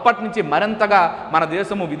అప్పటి నుంచి మరింతగా మన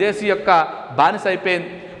దేశము విదేశీ యొక్క బానిస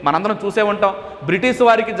అయిపోయింది. మనందరం చూసే ఉంటాం. బ్రిటిష్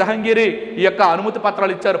వారికి జహంగీరి ఈ యొక్క అనుమతి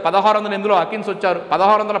పత్రాలు ఇచ్చారు. 1608లో అకిన్స్ వచ్చారు,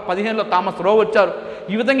 1615లో థామస్ రో వచ్చారు.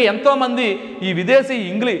 ఈ విధంగా ఎంతోమంది ఈ విదేశీ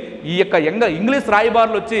ఇంగ్లీష్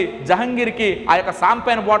రాయబారులు వచ్చి జహంగీర్కి ఆ యొక్క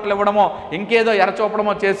షాంపైన్ బాటిల్ ఇవ్వడమో ఇంకేదో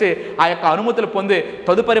ఎరచూపడమో చేసి ఆ యొక్క అనుమతులు పొంది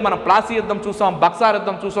తదుపరి మనం ప్లాసీ యుద్ధం చూసాం, బక్సార్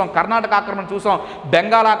యుద్ధం చూసాం, కర్ణాటక ఆక్రమణ చూసాం,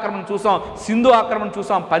 బెంగాల్ ఆక్రమణ చూసాం, సింధు ఆక్రమణ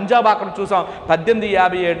చూసాం, పంజాబ్ ఆక్రమణ చూసాం.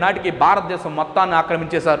 1857 నాటికి భారతదేశం మొత్తాన్ని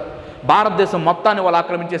ఆక్రమించేశారు. వాళ్ళు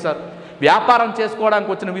ఆక్రమించేశారు. వ్యాపారం చేసుకోవడానికి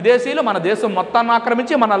వచ్చిన విదేశీయులు మన దేశం మొత్తాన్ని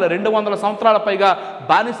ఆక్రమించి మనల్ని 200 సంవత్సరాల పైగా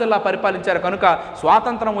బానిసల్లా పరిపాలించారు. కనుక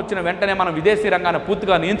స్వాతంత్రం వచ్చిన వెంటనే మనం విదేశీ రంగాన్ని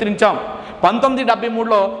పూర్తిగా నియంత్రించాం.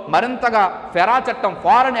 1973లో మరింతగా ఫెరా చట్టం,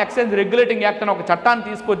 ఫారెన్ ఎక్స్చేంజ్ రెగ్యులేటింగ్ యాక్ట్ అని ఒక చట్టాన్ని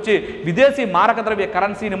తీసుకొచ్చి విదేశీ మారక ద్రవ్య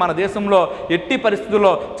కరెన్సీని మన దేశంలో ఎట్టి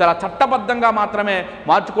పరిస్థితుల్లో చాలా చట్టబద్ధంగా మాత్రమే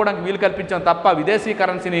మార్చుకోవడానికి వీలు కల్పించాం తప్ప విదేశీ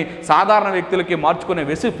కరెన్సీని సాధారణ వ్యక్తులకి మార్చుకునే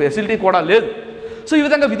ఫెసిలిటీ కూడా లేదు. సో ఈ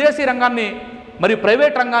విధంగా విదేశీ రంగాన్ని మరియు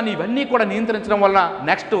ప్రైవేట్ రంగాన్ని ఇవన్నీ కూడా నియంత్రించడం వల్ల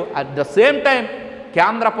next at the same time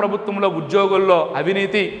కేంద్ర ప్రభుత్వంలో ఉద్యోగుల్లో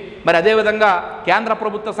అవినీతి, మరి అదేవిధంగా కేంద్ర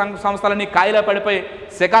ప్రభుత్వ సంస్థలన్నీ కాయిలా పడిపోయి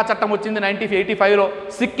సెకా చట్టం వచ్చింది 1985లో,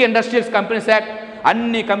 సిక్ ఇండస్ట్రియల్స్ కంపెనీస్ యాక్ట్,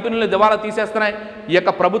 అన్ని కంపెనీలు దివాలా తీసేస్తున్నాయి. ఈ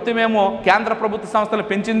యొక్క ప్రభుత్వమేమో కేంద్ర ప్రభుత్వ సంస్థలు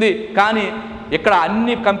పెంచింది, కానీ ఇక్కడ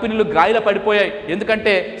అన్ని కంపెనీలు గాయిల పడిపోయాయి.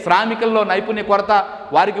 ఎందుకంటే శ్రామికుల్లో నైపుణ్య కొరత,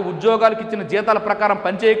 వారికి ఉద్యోగాలకు ఇచ్చిన జీతాల ప్రకారం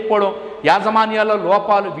పనిచేయకపోవడం, యాజమాన్యాల్లో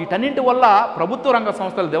లోపాలు, వీటన్నింటి వల్ల ప్రభుత్వ రంగ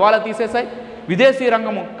సంస్థలు దివాలా తీసేశాయి. విదేశీ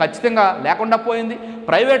రంగము ఖచ్చితంగా లేకుండా పోయింది.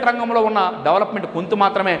 ప్రైవేట్ రంగంలో ఉన్న డెవలప్మెంట్ కొంత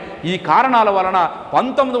మాత్రమే. ఈ కారణాల వలన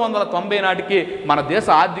 1990 నాటికి మన దేశ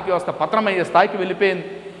ఆర్థిక వ్యవస్థ పతనమయ్యే స్థాయికి వెళ్ళిపోయింది.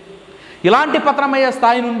 ఇలాంటి పతనమయ్యే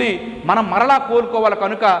స్థాయి నుండి మనం మరలా కోలుకోవాలి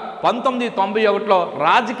కనుక 1991లో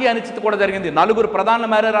రాజకీయ అనిశ్చితి కూడా జరిగింది. 4 ప్రధానులు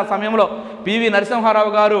మారారు. ఆ సమయంలో పివి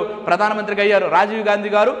నరసింహారావు గారు ప్రధానమంత్రిగా అయ్యారు. రాజీవ్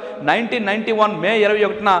గాంధీ గారు 1991 మే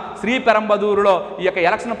 21న శ్రీపెరంబదూరులో ఈ యొక్క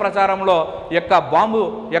ఎలక్షన్ ప్రచారంలో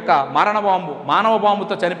మానవ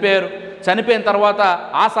బాంబుతో చనిపోయారు. చనిపోయిన తర్వాత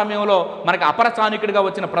ఆ సమయంలో మనకి అపర చాణక్యుడిగా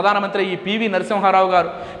వచ్చిన ప్రధానమంత్రి ఈ పివి నరసింహారావు గారు.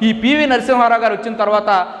 ఈ పివి నరసింహారావు గారు వచ్చిన తర్వాత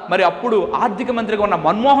మరి అప్పుడు ఆర్థిక మంత్రిగా ఉన్న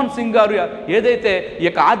మన్మోహన్ సింగ్ గారు ఏదైతే ఈ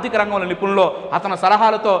యొక్క ఆర్థిక రంగంలో నిపుణులో అతని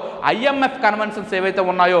సలహాలతో IMF కన్వెన్షన్స్ ఏవైతే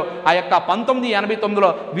ఉన్నాయో ఆ యొక్క 1989లో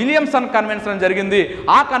విలియమ్సన్ కన్వెన్షన్ జరిగింది.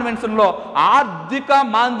 ఆ కన్వెన్షన్లో ఆర్థిక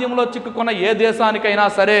మాంద్యంలో చిక్కుకున్న ఏ దేశానికైనా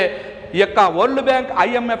సరే ఈ యొక్క వరల్డ్ బ్యాంక్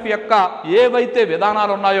IMF యొక్క ఏవైతే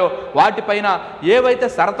విధానాలు ఉన్నాయో వాటిపైన ఏవైతే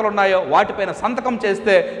షరతులు ఉన్నాయో వాటిపైన సంతకం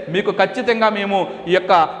చేస్తే మీకు ఖచ్చితంగా మేము ఈ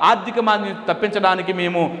యొక్క ఆర్థిక మాంద్యం తప్పించడానికి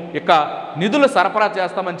మేము ఇక నిధులు సరఫరా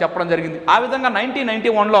చేస్తామని చెప్పడం జరిగింది. ఆ విధంగా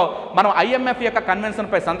 1991లో మనం IMF యొక్క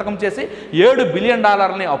కన్వెన్షన్పై సంతకం చేసి $7 బిలియన్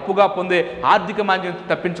అప్పుగా పొంది ఆర్థిక మాంద్యం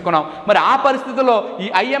తప్పించుకున్నాం. మరి ఆ పరిస్థితుల్లో ఈ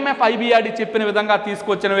IMF IBRD చెప్పిన విధంగా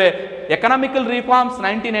తీసుకొచ్చినవే ఎకనామికల్ రిఫార్మ్స్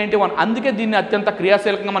 1991. అందుకే దీన్ని అత్యంత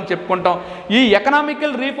క్రియాశీలకంగా మనం చెప్పుకుంటాం. ఈ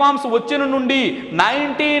ఎకనామికల్ రిఫార్మ్స్ వచ్చిన నుండి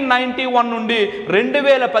 1991 నుండి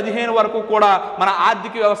 2015 వరకు కూడా మన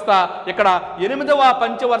ఆర్థిక వ్యవస్థ ఇక్కడ 8వ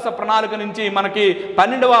పంచవర్ష ప్రణాళిక నుంచి మనకి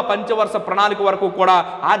 12వ పంచవర్ష ప్రణాళిక వరకు కూడా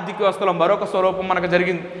ఆర్థిక వ్యవస్థలో మరొక స్వరూపం మనకు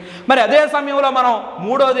జరిగింది. మరి అదే సమయంలో మనం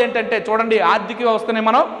మూడోది ఏంటంటే చూడండి, ఆర్థిక వ్యవస్థని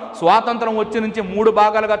మనం స్వాతంత్రం వచ్చి నుంచి 3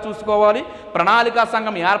 భాగాలుగా చూసుకోవాలి. ప్రణాళికా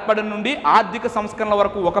సంఘం ఏర్పడిన నుండి ఆర్థిక సంస్కరణల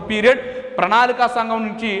వరకు ఒక పీరియడ్, ప్రణాళికా సంఘం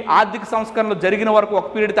నుంచి ఆర్థిక సంస్కరణలు జరిగిన వరకు ఒక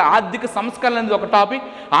పీరియడ్, ఆర్థిక సంస్కరణ అనేది ఒక టాపిక్.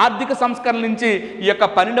 ఆర్థిక సంస్కరణ నుంచి ఈ యొక్క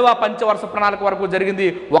 12వ పంచవర్ష ప్రణాళిక వరకు జరిగింది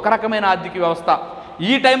ఒక రకమైన ఆర్థిక వ్యవస్థ.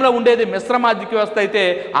 ఈ టైంలో ఉండేది మిశ్రమ ఆర్థిక వ్యవస్థ అయితే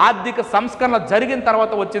ఆర్థిక సంస్కరణ జరిగిన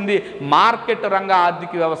తర్వాత వచ్చింది మార్కెట్ రంగ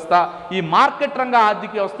ఆర్థిక వ్యవస్థ. ఈ మార్కెట్ రంగ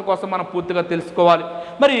ఆర్థిక వ్యవస్థ కోసం మనం పూర్తిగా తెలుసుకోవాలి.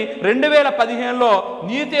 మరి 2015లో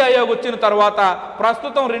నీతి ఆయోగ్ వచ్చిన తర్వాత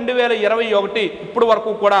ప్రస్తుతం 2021 ఇప్పుడు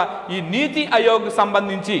వరకు కూడా ఈ నీతి ఆయోగ్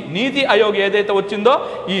సంబంధించి నీతి ఆయోగ్ ఏదైతే వచ్చిందో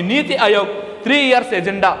ఈ నీతి Aayog 3 years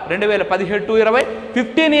agenda 2017-20,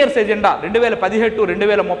 15 years agenda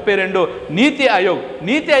 2017-2032 నీతి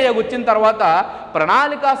ఆయోగ్ వచ్చిన తర్వాత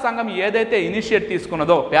ప్రణాళికా సంఘం ఏదైతే ఇనిషియేట్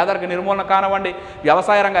తీసుకున్నదో పేదరిక నిర్మూలన కానివ్వండి,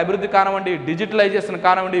 వ్యవసాయ రంగ అభివృద్ధి కానివ్వండి, డిజిటలైజేషన్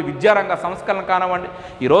కానివ్వండి, విద్యారంగ సంస్కరణ కానివ్వండి,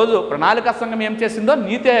 ఈరోజు ప్రణాళికా సంఘం ఏం చేసిందో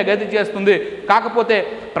నీతి ఆయోగ్ అయితే చేస్తుంది. కాకపోతే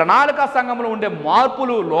ప్రణాళికా సంఘంలో ఉండే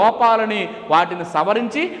మార్పులు లోపాలని వాటిని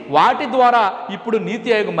సవరించి వాటి ద్వారా ఇప్పుడు నీతి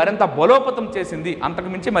ఆయోగ్ మరింత బలోపేతం చేసింది. అంతకు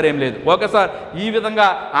మించి మరేం లేదు. ఓకే సార్, ఈ విధంగా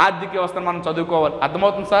ఆర్థిక వ్యవస్థను మనం చదువుకోవాలి.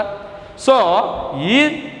 అర్థమవుతుంది సార్? సో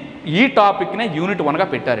ఈ టాపిక్నే యూనిట్ 1గా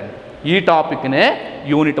పెట్టారండి. ఈ టాపిక్నే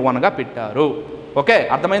యూనిట్ 1గా పెట్టారు. ఓకే,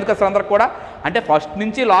 అర్థమైంది కదా సార్ అందరికి కూడా? అంటే ఫస్ట్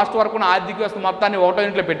నుంచి లాస్ట్ వరకు ఆర్థిక వ్యవస్థ మొత్తాన్ని ఒకటో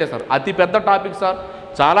యూనిట్లో పెట్టేశారు. అతి పెద్ద టాపిక్ సార్,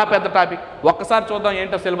 చాలా పెద్ద టాపిక్. ఒక్కసారి చూద్దాం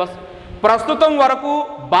ఏంటో సిలబస్. ప్రస్తుతం వరకు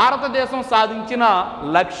భారతదేశం సాధించిన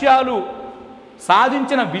లక్ష్యాలు,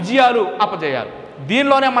 సాధించిన విజయాలు, అపజయాలు.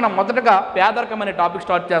 దీనిలోనే మనం మొదటగా పేదరికం అనే టాపిక్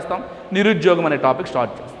స్టార్ట్ చేస్తాం, నిరుద్యోగం అనే టాపిక్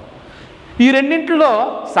స్టార్ట్ చేస్తాం. ఈ రెండింటిలో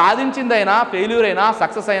సాధించిందైనా ఫెయిల్యూర్ అయినా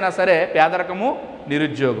సక్సెస్ అయినా సరే పేదరికము,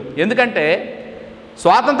 నిరుద్యోగం. ఎందుకంటే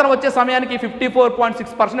స్వాతంత్రం వచ్చే సమయానికి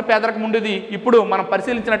 54.6% పేదరికం ఉండేది. ఇప్పుడు మనం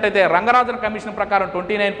పరిశీలించినట్టయితే రంగరాజన్ కమిషన్ ప్రకారం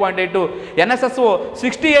 29.8, NSSO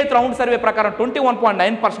 68th రౌండ్ సర్వే ప్రకారం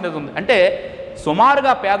 21.9% ఉంది. అంటే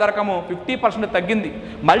సుమారుగా పేదరికము 50% తగ్గింది.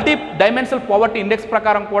 మల్టీ డైమెన్షనల్ పావర్టీ ఇండెక్స్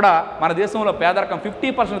ప్రకారం కూడా మన దేశంలో పేదరికం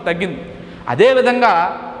 50% తగ్గింది. అదేవిధంగా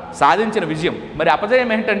సాధించిన విజయం. మరి అపజయం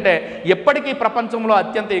ఏంటంటే ఎప్పటికీ ప్రపంచంలో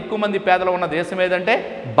అత్యంత ఎక్కువ మంది పేదలు ఉన్న దేశం ఏదంటే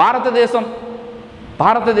భారతదేశం.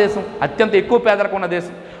 అత్యంత ఎక్కువ పేదరికం ఉన్న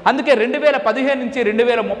దేశం. అందుకే 2015 నుంచి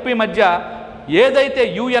 2030 మధ్య ఏదైతే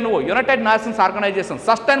UNO United nations organisation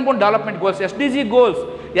sustainable development goals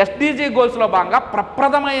SDG గోల్స్లో భాగంగా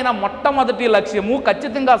ప్రప్రథమైన మొట్టమొదటి లక్ష్యము,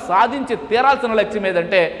 ఖచ్చితంగా సాధించి తీరాల్సిన లక్ష్యం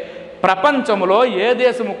ఏదంటే ప్రపంచంలో ఏ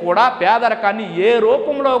దేశము కూడా పేదరికాన్ని ఏ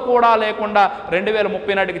రూపంలో కూడా లేకుండా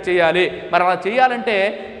 2030 నాటికి చేయాలి. మరి అలా చేయాలంటే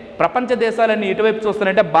ప్రపంచ దేశాలన్నీ ఇటువైపు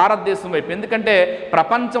చూస్తున్నాయంటే భారతదేశం వైపు. ఎందుకంటే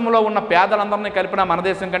ప్రపంచంలో ఉన్న పేదలందరినీ కలిపిన మన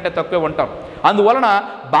దేశం కంటే తక్కువే ఉంటాం. అందువలన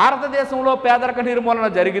భారతదేశంలో పేదరిక నిర్మూలన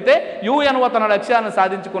జరిగితే యుఎన్ఓ తన లక్ష్యాలను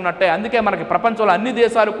సాధించుకున్నట్టే. అందుకే మనకి ప్రపంచంలో అన్ని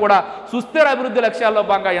దేశాలు కూడా సుస్థిర అభివృద్ధి లక్ష్యాల్లో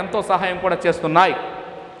భాగంగా ఎంతో సహాయం కూడా చేస్తున్నాయి.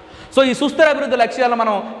 సో ఈ సుస్థిర అభివృద్ధి లక్ష్యాలను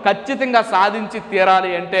మనం ఖచ్చితంగా సాధించి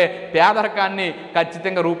తీరాలి అంటే పేదరికాన్ని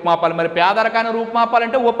ఖచ్చితంగా రూపుమాపాలి. మరి పేదరికాన్ని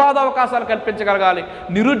రూపుమాపాలంటే ఉపాధి అవకాశాలు కల్పించగలగాలి,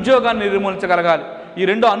 నిరుద్యోగాన్ని నిర్మూలించగలగాలి. ఈ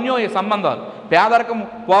రెండు అన్యోన్య సంబంధాలు. పేదరికం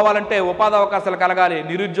పోవాలంటే ఉపాధి అవకాశాలు కలగాలి,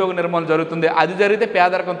 నిరుద్యోగ నిర్మూలన జరుగుతుంది. అది జరిగితే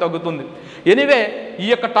పేదరికం తగ్గుతుంది. ఎనీవే ఈ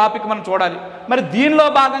యొక్క టాపిక్ మనం చూడాలి. మరి దీనిలో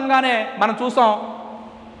భాగంగానే మనం చూసాం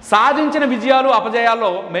సాధించిన విజయాలు అపజయాల్లో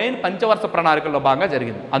మెయిన్ పంచవర్ష ప్రణాళికల్లో భాగంగా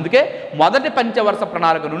జరిగింది. అందుకే మొదటి పంచవర్ష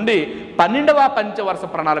ప్రణాళిక నుండి 12వ పంచవర్ష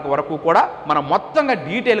ప్రణాళిక వరకు కూడా మనం మొత్తంగా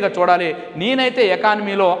డీటెయిల్గా చూడాలి. నేనైతే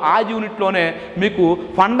ఎకానమీలో ఆ యూనిట్లోనే మీకు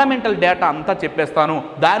ఫండమెంటల్ డేటా అంతా చెప్పేస్తాను.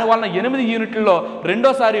 దానివల్ల 8 యూనిట్లలో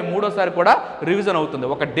రెండోసారి మూడోసారి కూడా రివిజన్ అవుతుంది.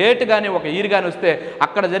 ఒక డేట్ కానీ ఒక ఇయర్ కానీ వస్తే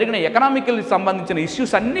అక్కడ జరిగిన ఎకనామికల్ సంబంధించిన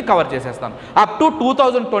ఇష్యూస్ అన్నీ కవర్ చేసేస్తాను. అప్ టు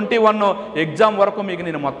 2021 ఎగ్జామ్ వరకు మీకు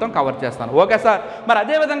నేను మొత్తం కవర్ చేస్తాను. Okay sir. మరి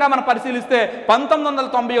అదేవిధంగా మనం పరిశీలిస్తే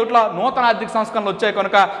 1991లో నూతన ఆర్థిక సంస్కరణలు వచ్చాయి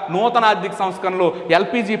కనుక నూతన ఆర్థిక సంస్కరణలు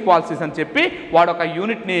ఎల్పిజి పాలసీస్ అని చెప్పి వాడొక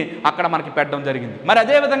యూనిట్ని అక్కడ మనకి పెట్టడం జరిగింది. మరి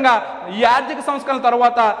అదేవిధంగా ఈ ఆర్థిక సంస్కరణల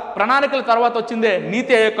తర్వాత ప్రణాళికల తర్వాత వచ్చిందే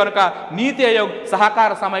నీతి ఆయోగ్ కనుక నీతి ఆయోగ్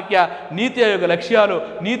సహకార సమైక్య, నీతి ఆయోగ్ లక్ష్యాలు,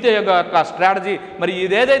 నీతి ఆయోగ్ యొక్క స్ట్రాటజీ. మరి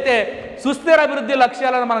ఇదేదైతే సుస్థిర అభివృద్ధి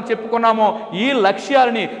లక్ష్యాలను మనం చెప్పుకున్నామో ఈ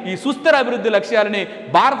లక్ష్యాలని, ఈ సుస్థిర అభివృద్ధి లక్ష్యాలని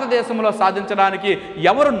భారతదేశంలో సాధించడానికి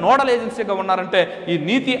ఎవరు నోడల్ ఏజెన్సీగా ఉన్నారంటే ఈ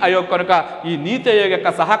నీతి ఆయోగ్ కనుక ఈ నీతి ఆయోగ్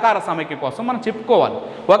యొక్క సహకార సమైక్య కోసం మనం చెప్పుకోవాలి.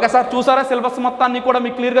 ఒకసారి చూసారా సిలబస్ మొత్తాన్ని కూడా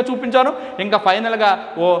మీకు క్లియర్గా చూపించాను. ఇంకా ఫైనల్గా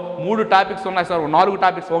 3 టాపిక్స్ ఉన్నాయి సార్, 4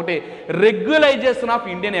 టాపిక్స్. ఒకటి రెగ్యులైజేషన్ ఆఫ్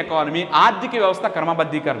ఇండియన్ ఎకానమీ, ఆర్థిక వ్యవస్థ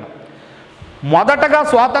క్రమబద్ధీకరణ. మొదటగా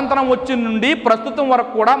స్వాతంత్రం వచ్చి నుండి ప్రస్తుతం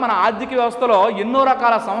వరకు కూడా మన ఆర్థిక వ్యవస్థలో ఎన్నో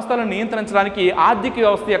రకాల సంస్థలను నియంత్రించడానికి ఆర్థిక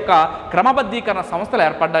వ్యవస్థ యొక్క క్రమబద్ధీకరణ సంస్థలు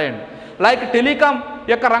ఏర్పడ్డాయండి. లైక్ టెలికాం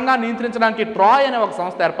యొక్క రంగాన్ని నియంత్రించడానికి ట్రాయ్ అనే ఒక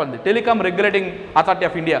సంస్థ ఏర్పడింది, telecom regulating authority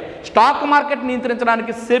of India. Stock market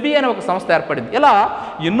నియంత్రించడానికి సెబీ అనే ఒక సంస్థ ఏర్పడింది. ఇలా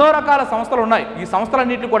ఎన్నో రకాల సంస్థలు ఉన్నాయి. ఈ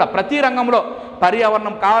సంస్థలన్నింటినీ కూడా ప్రతి రంగంలో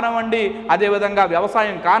పర్యావరణం కానివ్వండి, అదేవిధంగా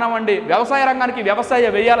వ్యవసాయం కానివ్వండి, వ్యవసాయ రంగానికి వ్యవసాయ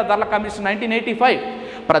వ్యయాల ధరల కమిషన్ 1985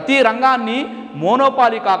 ప్రతి రంగాన్ని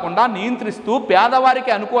మోనోపాలీ కాకుండా నియంత్రిస్తూ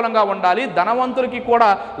పేదవారికి అనుకూలంగా ఉండాలి, ధనవంతులకి కూడా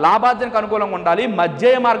లాభార్జనకు అనుకూలంగా ఉండాలి,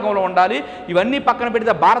 మధ్య మార్గంలో ఉండాలి. ఇవన్నీ పక్కన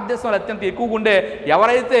పెడితే భారతదేశంలో అత్యంత ఎక్కువగా ఉండే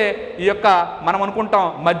ఎవరైతే ఈ యొక్క మనం అనుకుంటాం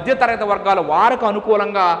మధ్యతరగతి వర్గాలు వారికి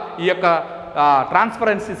అనుకూలంగా ఈ యొక్క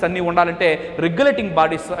ట్రాన్స్పరెన్సీస్ అన్నీ ఉండాలంటే రెగ్యులేటింగ్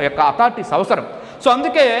బాడీస్ యొక్క అథారిటీస్ అవసరం. సో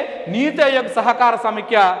అందుకే నీతి ఆయోగ్ సహకార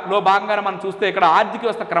సమైక్యలో భాగంగానే మనం చూస్తే ఇక్కడ ఆర్థిక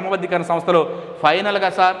వ్యవస్థ క్రమబద్ధీకరణ సంస్థలు.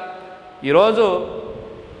 ఫైనల్గా సార్ ఈరోజు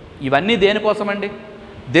ఇవన్నీ దేనికోసమండి?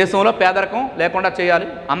 దేశంలో పేదరికం లేకుండా చేయాలి,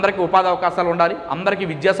 అందరికీ ఉపాధి అవకాశాలు ఉండాలి, అందరికీ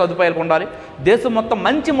విద్యా సదుపాయాలు ఉండాలి, దేశం మొత్తం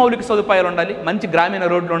మంచి మౌలిక సదుపాయాలు ఉండాలి, మంచి గ్రామీణ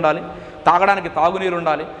రోడ్లు ఉండాలి, తాగడానికి తాగునీరు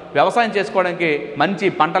ఉండాలి, వ్యవసాయం చేసుకోవడానికి మంచి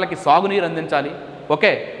పంటలకి సాగునీరు అందించాలి.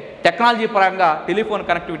 ఓకే, టెక్నాలజీ పరంగా టెలిఫోన్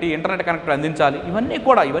కనెక్టివిటీ, ఇంటర్నెట్ కనెక్టివిటీ అందించాలి.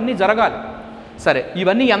 ఇవన్నీ జరగాలి. సరే,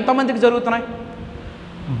 ఇవన్నీ ఎంతమందికి జరుగుతున్నాయి?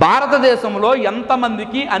 భారతదేశంలో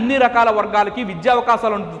ఎంతమందికి అన్ని రకాల వర్గాలకి విద్యా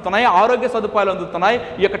అవకాశాలు అందుతున్నాయి, ఆరోగ్య సదుపాయాలు అందుతున్నాయి,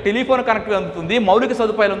 ఈ యొక్క టెలిఫోన్ కనెక్టివిటీ అందుతుంది, మౌలిక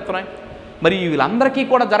సదుపాయాలు అందుతున్నాయి. మరి వీళ్ళందరికీ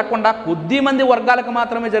కూడా జరగకుండా కొద్ది మంది వర్గాలకు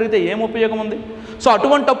మాత్రమే జరిగితే ఏం ఉపయోగం ఉంది? సో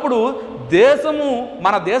అటువంటప్పుడు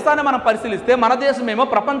మన దేశాన్ని మనం పరిశీలిస్తే మన దేశమేమో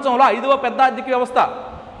ప్రపంచంలో 5వ పెద్ద ఆర్థిక వ్యవస్థ,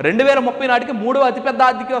 2030 నాటికి 3వ అతిపెద్ద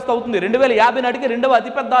ఆర్థిక వ్యవస్థ అవుతుంది, 2050 నాటికి 2వ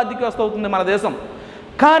అతిపెద్ద ఆర్థిక వ్యవస్థ అవుతుంది మన దేశం.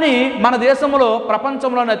 కానీ మన దేశంలో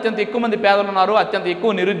ప్రపంచంలోనే అత్యంత ఎక్కువ మంది పేదలు ఉన్నారు, అత్యంత ఎక్కువ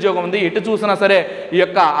నిరుద్యోగం ఉంది. ఎటు చూసినా సరే ఈ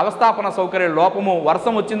యొక్క అవస్థాపన సౌకర్య లోపము,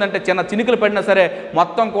 వర్షం వచ్చిందంటే చిన్న చినుకులు పడినా సరే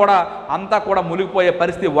మొత్తం కూడా అంతా కూడా మునిగిపోయే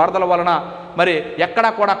పరిస్థితి వరదల వలన. మరి ఎక్కడా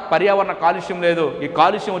కూడా పర్యావరణ కాలుష్యం లేదు. ఈ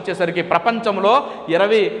కాలుష్యం వచ్చేసరికి ప్రపంచంలో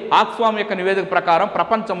 20 ఆక్స్ఫామ్ యొక్క నివేదిక ప్రకారం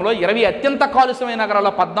ప్రపంచంలో 20 అత్యంత కాలుష్యమైన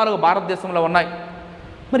నగరాల్లో 14 భారతదేశంలో ఉన్నాయి.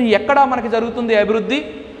 మరి ఎక్కడా మనకి జరుగుతుంది అభివృద్ధి?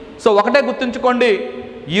 సో ఒకటే గుర్తుంచుకోండి,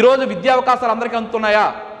 ఈరోజు విద్యా అవకాశాలు అందరికీ అందుతున్నాయా?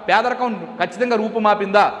 పేదరికం ఖచ్చితంగా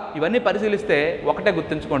రూపుమాపిందా? ఇవన్నీ పరిశీలిస్తే ఒకటే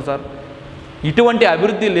గుర్తుంచుకోండి సార్, ఇటువంటి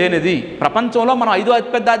అభివృద్ధి లేనిది ప్రపంచంలో మనం 5వ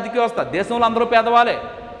అతిపెద్ద ఆర్థిక వ్యవస్థ, దేశంలో అందరూ పేదవాళ్ళే.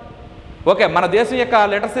 ఓకే, మన దేశం యొక్క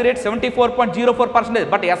లిటరసీ రేట్ 74.04%,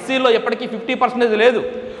 బట్ ఎస్సీలో ఎప్పటికీ 50% లేదు.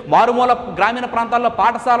 మారుమూల గ్రామీణ ప్రాంతాల్లో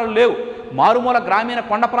పాఠశాలలు లేవు, మారుమూల గ్రామీణ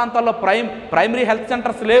కొండ ప్రాంతాల్లో ప్రైమరీ హెల్త్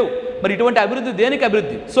సెంటర్స్ లేవు. మరి ఇటువంటి అభివృద్ధి దేనికి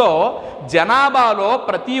అభివృద్ధి? సో జనాభాలో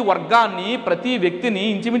ప్రతి వర్గాన్ని, ప్రతి వ్యక్తిని,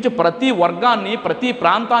 ఇంచుమించు ప్రతి వర్గాన్ని, ప్రతి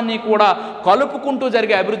ప్రాంతాన్ని కూడా కలుపుకుంటూ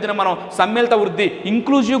జరిగే అభివృద్ధిని మనం సమ్మిళిత వృద్ధి,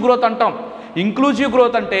 ఇంక్లూజివ్ గ్రోత్ అంటాం. ఇంక్లూజివ్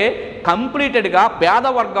గ్రోత్ అంటే కంప్లీటెడ్గా పేద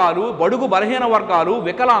వర్గాలు, బడుగు బలహీన వర్గాలు,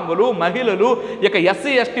 వికలాంగులు, మహిళలు, ఇక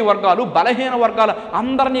ఎస్సీ ఎస్టీ వర్గాలు, బలహీన వర్గాలు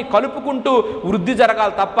అందరినీ కలుపుకుంటూ వృద్ధి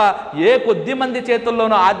జరగాలి తప్ప ఏ కొద్ది మంది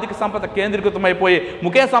చేతుల్లోనూ ఆర్థిక సంపద కేంద్రీకృతమైపోయి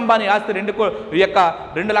ముఖేష్ అంబానీ ఆస్తి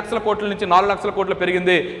 2 లక్షల కోట్ల నుంచి 4 లక్షల కోట్లు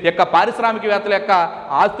పెరిగింది, పారిశ్రామికవేత్తల యొక్క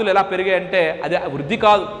ఆస్తులు ఎలా పెరిగాయంటే అది వృద్ధి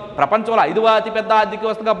కాదు. ప్రపంచంలో 5వ అతిపెద్ద ఆర్థిక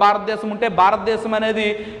వ్యవస్థగా భారతదేశం ఉంటే భారతదేశం అనేది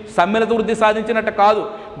సమ్మిళిత వృద్ధి సాధించినట్టు కాదు.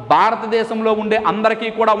 భారతదేశంలో ఉండే అందరికీ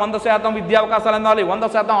కూడా 100% విద్యా అవకాశాలు అందాలి,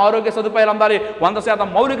 100% ఆరోగ్య సదుపాయాలు అందాలి, 100%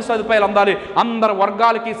 మౌలిక సదుపాయాలు అందాలి. అందరు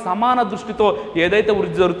వర్గాలకి సమాన దృష్టితో ఏదైతే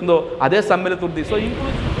వృద్ధి జరుగుతుందో అదే సమ్మిళిత వృద్ధి. సో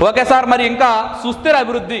ఓకే సార్, మరి ఇంకా సుస్థిర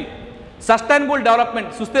అభివృద్ధి, సస్టైనబుల్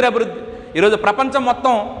డెవలప్మెంట్, సుస్థిర అభివృద్ధి. ఈరోజు ప్రపంచం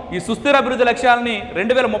మొత్తం ఈ సుస్థిర అభివృద్ధి లక్ష్యాలని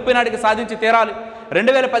 2030 నాటికి సాధించి తీరాలి.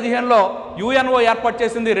 2015లో యుఎన్ఓ ఏర్పాటు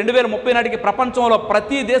చేసింది. 2030 నాటికి ప్రపంచంలో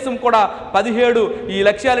ప్రతి దేశం కూడా 17 ఈ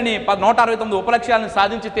లక్ష్యాలని 169 ఉపలక్ష్యాలని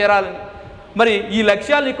సాధించి తీరాలని. మరి ఈ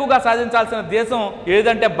లక్ష్యాలను ఎక్కువగా సాధించాల్సిన దేశం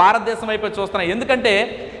ఏదంటే భారతదేశం వైపు చూస్తున్నాం. ఎందుకంటే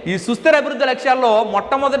ఈ సుస్థిర అభివృద్ధి లక్ష్యాల్లో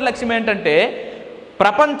మొట్టమొదటి లక్ష్యం ఏంటంటే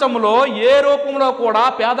ప్రపంచంలో ఏ రూపంలో కూడా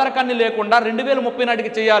పేదరికాన్ని లేకుండా 2030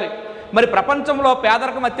 నాటికి చేయాలి. మరి ప్రపంచంలో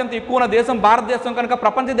పేదరికం అత్యంత ఎక్కువ ఉన్న దేశం భారతదేశం కనుక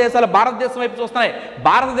ప్రపంచ దేశాలు భారతదేశం వైపు చూస్తున్నాయి.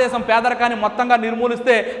 భారతదేశం పేదరికాన్ని మొత్తంగా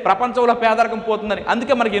నిర్మూలిస్తే ప్రపంచంలో పేదరికం పోతుందని.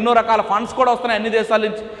 అందుకే మనకి ఎన్నో రకాల ఫండ్స్ కూడా వస్తున్నాయి అన్ని దేశాల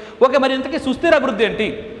నుంచి. ఓకే, మరి ఇంతకీ సుస్థిర అభివృద్ధి ఏంటి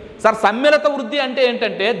సార్? సమ్మిళిత వృద్ధి అంటే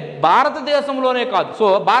ఏంటంటే భారతదేశంలోనే కాదు, సో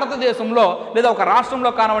భారతదేశంలో లేదా ఒక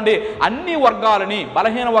రాష్ట్రంలో కానివ్వండి అన్ని వర్గాలని,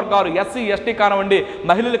 బలహీన వర్గాలు, ఎస్సీ ఎస్టీ కానివ్వండి,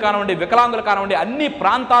 మహిళలు కానివ్వండి, వికలాంగులు కానివ్వండి, అన్ని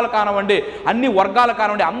ప్రాంతాలు కానివ్వండి, అన్ని వర్గాలు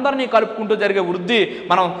కానివ్వండి, అందరినీ కలుపుకుంటూ జరిగే వృద్ధి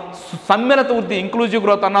మనం సమ్మిళిత వృద్ధి, ఇంక్లూజివ్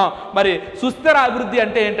గ్రోత్ అన్నాం. మరి సుస్థిర అభివృద్ధి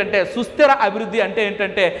అంటే ఏంటంటే, సుస్థిర అభివృద్ధి అంటే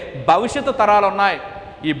ఏంటంటే భవిష్యత్తు తరాలు ఉన్నాయి.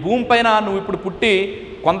 ఈ భూమి పైన నువ్వు ఇప్పుడు పుట్టి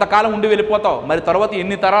కొంతకాలం ఉండి వెళ్ళిపోతావు, మరి తర్వాత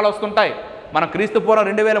ఎన్ని తరాలు వస్తుంటాయి? మన క్రీస్తుపూర్వం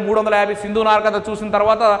 2350 సింధు నాగరికత చూసిన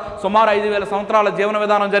తర్వాత సుమారు 5000 సంవత్సరాల జీవన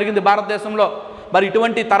విధానం జరిగింది భారతదేశంలో. మరి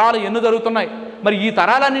ఇటువంటి తరాలు ఎన్ని జరుగుతున్నాయి? మరి ఈ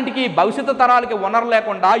తరాలన్నింటికి భవిష్యత్తు తరాలకి వనరు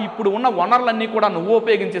లేకుండా ఇప్పుడు ఉన్న వనరులన్నీ కూడా నువ్వు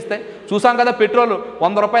ఉపయోగించిస్తే, చూసాం కదా పెట్రోల్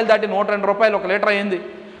 100 రూపాయలు దాటి 102 రూపాయలు 1 లీటర్ అయింది.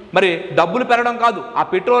 మరి డబ్బులు పెరగడం కాదు, ఆ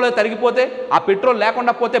పెట్రోలే తరిగిపోతే, ఆ పెట్రోల్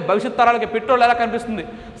లేకుండా పోతే భవిష్యత్ తరాలకి పెట్రోల్ ఎలా కనిపిస్తుంది?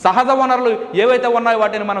 సహజ వనరులు ఏవైతే ఉన్నాయో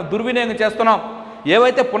వాటిని మనం దుర్వినియోగం చేస్తున్నాం.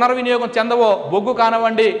 ఏవైతే పునర్వినియోగం చెందవో బొగ్గు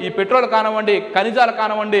కానివ్వండి, ఈ పెట్రోల్ కానివ్వండి, ఖనిజాలు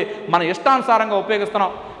కానివ్వండి, మన ఇష్టానుసారంగా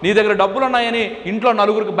ఉపయోగిస్తున్నాం. నీ దగ్గర డబ్బులు ఉన్నాయని ఇంట్లో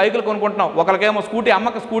 4గురికి బైకులు కొనుక్కుంటున్నావు. ఒకరికేమో స్కూటీ,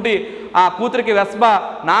 అమ్మకి స్కూటీ, ఆ కూతురికి వెస్పా,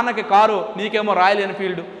 నాన్నకి కారు, నీకేమో రాయల్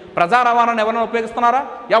ఎన్ఫీల్డ్. ప్రజా రవాణాను ఎవరైనా ఉపయోగిస్తున్నారా?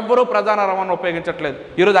 ఎవ్వరూ ప్రజా రవాణాను ఉపయోగించట్లేదు.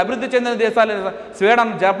 ఈరోజు అభివృద్ధి చెందిన దేశాలు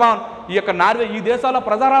స్వీడన్, జపాన్, ఈ యొక్క నార్వే, ఈ దేశాల్లో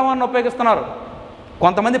ప్రజా రవాణాను ఉపయోగిస్తున్నారు.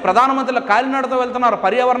 కొంతమంది ప్రధానమంత్రులు కాలినడతో వెళ్తున్నారు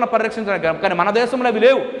పర్యావరణ పరిరక్షించడానికి, కానీ మన దేశంలో అవి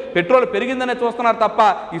లేవు. పెట్రోల్ పెరిగిందనే చూస్తున్నారు తప్ప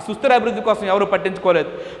ఈ సుస్థిర అభివృద్ధి కోసం ఎవరు పట్టించుకోలేదు.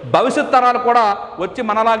 భవిష్యత్ తరాలు కూడా వచ్చి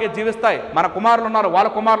మనలాగే జీవిస్తాయి. మన కుమారులు ఉన్నారు, వాళ్ళ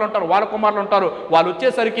కుమారులు ఉంటారు, వాళ్ళ కుమారులు ఉంటారు. వాళ్ళు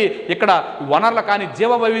వచ్చేసరికి ఇక్కడ వనరులు కానీ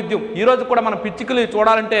జీవ వైవిధ్యం, ఈరోజు కూడా మనం పిచ్చుకలు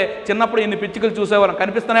చూడాలంటే చిన్నప్పుడు ఇన్ని పిచ్చుకలు చూసేవాళ్ళం,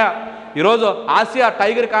 కనిపిస్తున్నాయా? ఈరోజు ఆసియా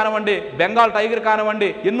టైగర్ కానివ్వండి, బెంగాల్ టైగర్ కానివ్వండి,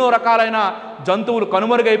 ఎన్నో రకాలైన జంతువులు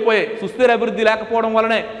కనుమరుగైపోయాయి. సుస్థిర అభివృద్ధి లేకపోవడం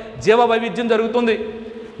వల్లనే జీవ వైవిధ్యం జరుగుతుంది.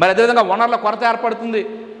 మరి అదేవిధంగా వనరుల కొరత ఏర్పడుతుంది.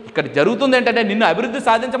 ఇక్కడ జరుగుతుంది ఏంటంటే నిన్ను అభివృద్ధి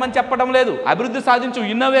సాధించమని చెప్పడం లేదు, అభివృద్ధి సాధించు,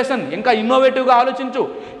 ఇన్నోవేషన్, ఇంకా ఇన్నోవేటివ్గా ఆలోచించు.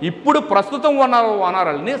 ఇప్పుడు ప్రస్తుతం ఉన్న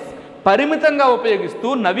వనరుల్ని పరిమితంగా ఉపయోగిస్తూ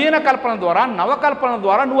నవీన కల్పన ద్వారా, నవకల్పన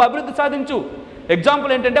ద్వారా నువ్వు అభివృద్ధి సాధించు.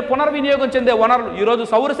 ఎగ్జాంపుల్ ఏంటంటే పునర్వినియోగం చెందే వనరులు. ఈరోజు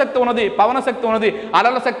సౌరశక్తి ఉన్నది, పవన శక్తి ఉన్నది,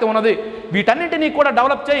 అలల శక్తి ఉన్నది. వీటన్నింటినీ కూడా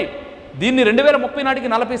డెవలప్ చేయి. దీన్ని 2030 నాటికి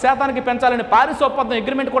 40% పెంచాలని పారిస్ ఒప్పందం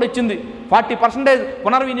అగ్రిమెంట్ కూడా ఇచ్చింది. 40%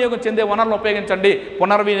 పునర్వినియోగం చెందే వనరులను ఉపయోగించండి,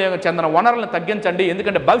 పునర్వినియోగం చెందిన వనరులను తగ్గించండి,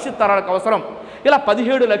 ఎందుకంటే భవిష్యత్ తరాలకు అవసరం. ఇలా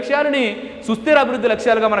 17 లక్ష్యాలని సుస్థిర అభివృద్ధి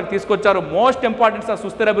లక్ష్యాలుగా మనకు తీసుకొచ్చారు. మోస్ట్ ఇంపార్టెంట్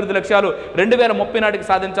సుస్థిర అభివృద్ధి లక్ష్యాలు 2030 నాటికి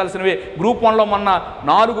సాధించాల్సినవి. గ్రూప్ 1లో మొన్న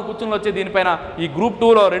 4 కూర్చులు వచ్చి దీనిపైన, ఈ గ్రూప్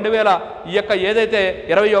 2లో 2000 ఈ యొక్క ఏదైతే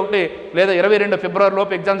 21 లేదా 22 ఫిబ్రవరి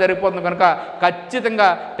లోపు ఎగ్జామ్ జరిగిపోతుంది కనుక ఖచ్చితంగా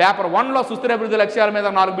పేపర్ 1లో సుస్థిర అభివృద్ధి లక్ష్యాల మీద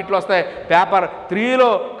 4 బిట్లు వస్తాయి. పేపర్ 3లో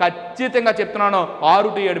ఖచ్చితంగా చెప్తున్నాను 6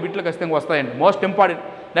 to 7 బిట్లు ఖచ్చితంగా వస్తాయండి. Most important.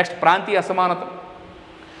 నెక్స్ట్ ప్రాంతీయ అసమానత.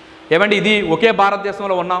 ఏమండి, ఇది ఒకే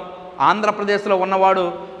భారతదేశంలో ఉన్నాం. ఆంధ్రప్రదేశ్లో ఉన్నవాడు,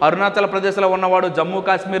 అరుణాచల్ ప్రదేశ్లో ఉన్నవాడు, జమ్మూ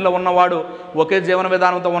కాశ్మీర్లో ఉన్నవాడు ఒకే జీవన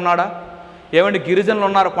విధానంతో ఉన్నాడా? ఏమండి, గిరిజనులు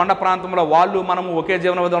ఉన్నారు కొండ ప్రాంతంలో, వాళ్ళు మనము ఒకే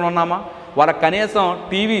జీవన విధానం ఉన్నామా? వాళ్ళకి కనీసం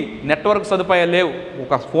టీవీ నెట్వర్క్ సదుపాయాలు లేవు,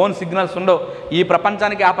 ఒక ఫోన్ సిగ్నల్స్ ఉండవు. ఈ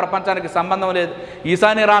ప్రపంచానికి ఆ ప్రపంచానికి సంబంధం లేదు.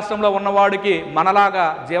 ఈశాన్య రాష్ట్రంలో ఉన్నవాడికి మనలాగా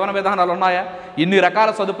జీవన విధానాలు ఉన్నాయా? ఇన్ని రకాల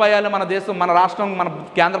సదుపాయాలు మన దేశం, మన రాష్ట్రం, మన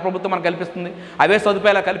కేంద్ర ప్రభుత్వం మనకు కల్పిస్తుంది. అవే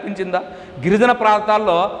సదుపాయాలు కల్పించిందా? గిరిజన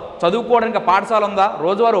ప్రాంతాల్లో చదువుకోవడానికి పాఠశాల ఉందా?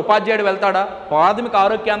 రోజువారీ ఉపాధ్యాయుడు వెళ్తాడా? ప్రాథమిక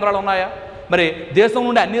ఆరోగ్య కేంద్రాలు ఉన్నాయా? మరి దేశం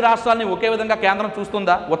నుండి అన్ని రాష్ట్రాలని ఒకే విధంగా కేంద్రం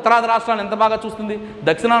చూస్తుందా? ఉత్తరాది రాష్ట్రాలను ఎంత బాగా చూస్తుంది,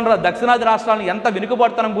 దక్షిణాది రాష్ట్రాలను ఎంత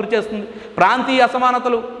వెనుకబడతనం గురి చేస్తుంది? ప్రాంతీయ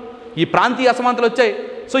అసమానతలు, ఈ ప్రాంతీయ అసమానతలు వచ్చాయి.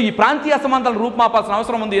 సో ఈ ప్రాంతీయ అసమానతలు రూపుమాపాల్సిన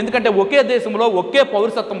అవసరం ఉంది. ఎందుకంటే ఒకే దేశంలో ఒకే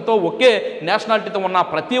పౌరసత్వంతో ఒకే నేషనాలిటీతో ఉన్న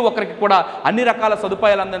ప్రతి ఒక్కరికి కూడా అన్ని రకాల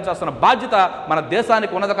సదుపాయాలు అందించాల్సిన బాధ్యత మన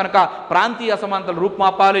దేశానికి ఉన్నది. కనుక ప్రాంతీయ అసమానతలు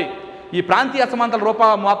రూపుమాపాలి. ఈ ప్రాంతీయ అసమానతలు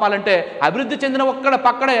రూపుమాపాలంటే అభివృద్ధి చెందిన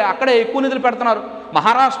అక్కడే ఎక్కువ నిధులు పెడుతున్నారు.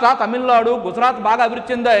 మహారాష్ట్ర, తమిళనాడు, గుజరాత్ బాగా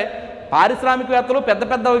అభివృద్ధి చెందాయి. పారిశ్రామికవేత్తలు, పెద్ద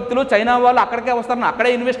పెద్ద వ్యక్తులు, చైనా వాళ్ళు అక్కడికే వస్తారని అక్కడే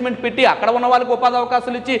ఇన్వెస్ట్మెంట్ పెట్టి అక్కడ ఉన్న వాళ్ళకి ఉపాధి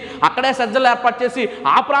అవకాశాలు ఇచ్చి అక్కడే సజ్జలు ఏర్పాటు చేసి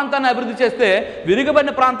ఆ ప్రాంతాన్ని అభివృద్ధి చేస్తే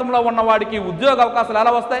విరిగబడిన ప్రాంతంలో ఉన్న వాడికి ఉద్యోగ అవకాశాలు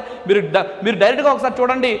ఎలా వస్తాయి? మీరు డైరెక్ట్గా ఒకసారి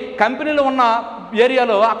చూడండి. కంపెనీలు ఉన్న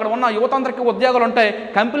ఏరియాలో అక్కడ ఉన్న యువతందరికీ ఉద్యోగాలు ఉంటాయి,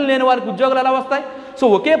 కంపెనీలు లేని వారికి ఉద్యోగాలు ఎలా వస్తాయి? సో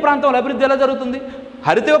ఒకే ప్రాంతంలో అభివృద్ధి ఎలా జరుగుతుంది?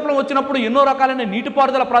 హరిత విప్లవం వచ్చినప్పుడు ఎన్నో రకాలైన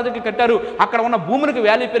నీటిపారుదల ప్రాజెక్టులు కట్టారు. అక్కడ ఉన్న భూములకు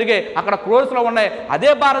వాల్యూ పెరిగాయి, అక్కడ క్రోర్స్లో ఉన్నాయి.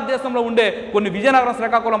 అదే భారతదేశంలో ఉండే కొన్ని విజయనగరం,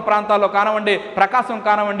 శ్రీకాకుళం ప్రాంతాల్లో కానివ్వండి, ప్రకాశం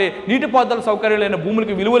కానివ్వండి, నీటిపారుదల సౌకర్యం లేని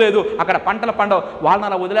భూములకి విలువ లేదు, అక్కడ పంటలు పండవు. వాళ్ళని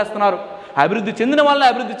అలా వదిలేస్తున్నారు. అభివృద్ధి చెందిన వాళ్ళని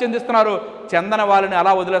అభివృద్ధి చెందిస్తున్నారు, చెందని వాళ్ళని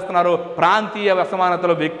అలా వదిలేస్తున్నారు. ప్రాంతీయ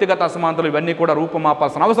అసమానతలు, వ్యక్తిగత అసమానతలు ఇవన్నీ కూడా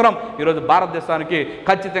రూపుమాపాల్సిన అవసరం ఈరోజు భారతదేశానికి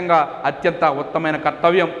ఖచ్చితంగా అత్యంత ఉత్తమమైన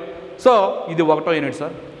కర్తవ్యం. సో ఇది 1వ యూనిట్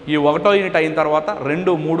సార్. ఈ 1వ యూనిట్ అయిన తర్వాత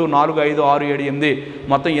 2, 3, 4, 5, 6, 7, 8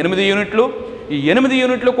 మొత్తం 8 యూనిట్లు. ఈ 8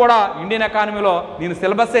 యూనిట్లు కూడా ఇండియన్ ఎకానమీలో నేను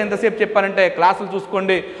సిలబస్ ఎంతసేపు చెప్పానంటే క్లాసులు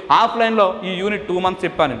చూసుకోండి. ఆఫ్లైన్లో ఈ యూనిట్ 2 మంత్స్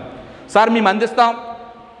చెప్పాను సార్. మేము అందిస్తాం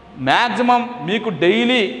మ్యాక్సిమం మీకు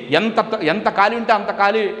డైలీ ఎంత ఖాళీ ఉంటే అంత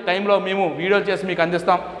ఖాళీ టైంలో మేము వీడియోలు చేసి మీకు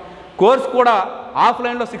అందిస్తాం. కోర్స్ కూడా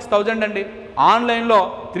ఆఫ్లైన్లో 6000 అండి, ఆన్లైన్లో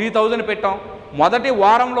 3000 పెట్టాం. మొదటి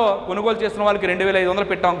వారంలో కొనుగోలు చేసిన వాళ్ళకి 2500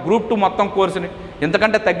 పెట్టాం. గ్రూప్ 2 మొత్తం కోర్సుని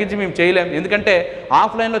ఎంతకంటే తగ్గించి మేము చేయలేం. ఎందుకంటే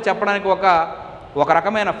ఆఫ్లైన్లో చెప్పడానికి ఒక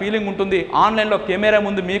రకమైన ఫీలింగ్ ఉంటుంది. ఆన్లైన్లో కెమెరా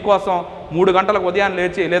ముందు మీకోసం 3 గంటలకు ఉదయం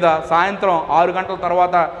లేచి లేదా సాయంత్రం 6 గంటల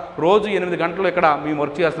తర్వాత రోజు 8 గంటలు ఇక్కడ మేము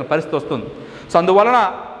వర్క్ చేయాల్సిన పరిస్థితి వస్తుంది. సో అందువలన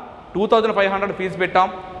 2500 ఫీజు పెట్టాం.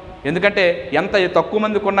 ఎందుకంటే ఎంత తక్కువ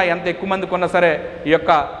మందికి ఉన్నా ఎంత ఎక్కువ మందికి ఉన్నా సరే ఈ యొక్క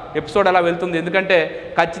ఎపిసోడ్ అలా వెళ్తుంది. ఎందుకంటే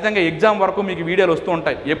ఖచ్చితంగా ఎగ్జామ్ వరకు మీకు వీడియోలు వస్తూ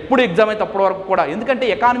ఉంటాయి. ఎప్పుడు ఎగ్జామ్ అయితే అప్పటి వరకు కూడా. ఎందుకంటే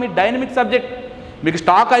ఎకానమీ డైనమిక్ సబ్జెక్ట్. మీకు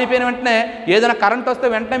స్టాక్ అయిపోయిన వెంటనే ఏదైనా కరెంట్ వస్తే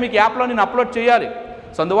వెంటనే మీకు యాప్లో నేను అప్లోడ్ చేయాలి.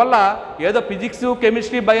 సో అందువల్ల ఏదో ఫిజిక్స్,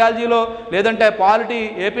 కెమిస్ట్రీ, బయాలజీలో లేదంటే పాలిటీ,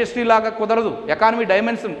 ఏపీఎస్ట్రీ లాగా కుదరదు. ఎకానమీ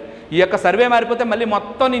డైమెన్షన్ ఈ యొక్క సర్వే మారిపోతే మళ్ళీ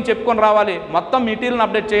మొత్తం నేను చెప్పుకొని రావాలి, మొత్తం మెటీరియల్ని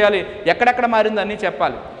అప్డేట్ చేయాలి, ఎక్కడెక్కడ మారింది అన్నీ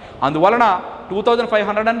చెప్పాలి. అందువలన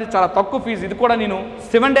 2500 అనేది చాలా తక్కువ ఫీజు. ఇది కూడా నేను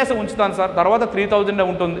 7 days ఉంచుతాను సార్. తర్వాత 3000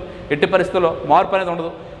 ఉంటుంది. ఎట్టి పరిస్థితుల్లో మార్పు అనేది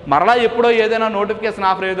ఉండదు. మరలా ఎప్పుడో ఏదైనా నోటిఫికేషన్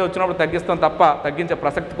ఆఫర్ ఏదో వచ్చినప్పుడు తగ్గిస్తాం తప్ప తగ్గించే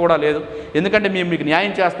ప్రసక్తి కూడా లేదు. ఎందుకంటే మేము మీకు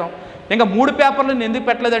న్యాయం చేస్తాం. ఇంకా 3 పేపర్లు నేను ఎందుకు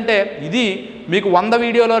పెట్టలేదంటే ఇది మీకు 100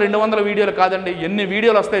 వీడియోలో 200 వీడియోలు కాదండి. ఎన్ని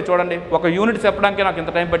వీడియోలు వస్తాయి చూడండి. ఒక యూనిట్ చెప్పడానికి నాకు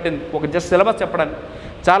ఇంత టైం పట్టింది. ఒక జస్ట్ సిలబస్ చెప్పడానికి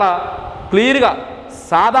చాలా క్లియర్గా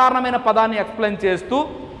సాధారణమైన పదాన్ని ఎక్స్ప్లెయిన్ చేస్తూ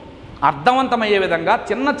అర్థవంతమయ్యే విధంగా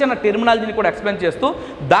చిన్న చిన్న టెర్మినాలజీని కూడా ఎక్స్ప్లెయిన్ చేస్తూ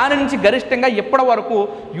దాని నుంచి గరిష్టంగా ఇప్పటి వరకు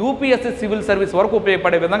యూపీఎస్సీ సివిల్ సర్వీస్ వరకు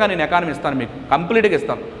ఉపయోగపడే విధంగా నేను ఎకానమీ ఇస్తాను, మీకు కంప్లీట్గా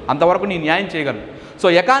ఇస్తాను. అంతవరకు నేను న్యాయం చేయగలను. సో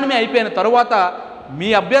ఎకానమీ అయిపోయిన తరువాత మీ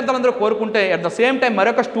అభ్యర్థులందరూ కోరుకుంటే అట్ ద సేమ్ టైం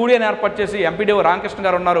మరొక స్టూడియోని ఏర్పాటు చేసి ఎంపీడీఓ రామకృష్ణ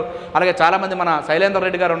గారు ఉన్నారు, అలాగే చాలామంది మన శైలేందర్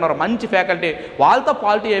రెడ్డి గారు ఉన్నారు, మంచి ఫ్యాకల్టీ. వాళ్ళతో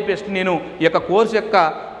పాలిటీ అయిపోయి నేను ఈ యొక్క కోర్సు యొక్క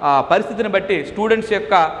పరిస్థితిని బట్టి స్టూడెంట్స్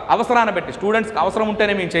యొక్క అవసరాన్ని బట్టి స్టూడెంట్స్కి అవసరం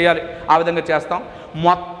ఉంటేనే మేము చేయాలి, ఆ విధంగా చేస్తాం.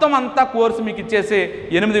 మొత్తం అంతా కోర్సు మీకు ఇచ్చేసి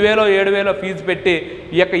 8000 7000 ఫీజు పెట్టి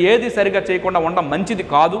ఈ యొక్క ఏది సరిగ్గా చేయకుండా ఉండడం మంచిది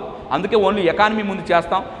కాదు. అందుకే ఓన్లీ ఎకానమీ ముందు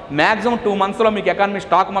చేస్తాం. మ్యాక్సిమం 2 monthsలో మీకు ఎకానమీ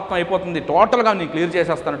స్టాక్ మొత్తం అయిపోతుంది. టోటల్గా నేను క్లియర్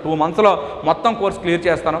చేసేస్తాను. 2 monthsలో మొత్తం కోర్స్ క్లియర్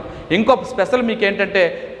చేస్తాను. ఇంకో స్పెషల్ మీకు ఏంటంటే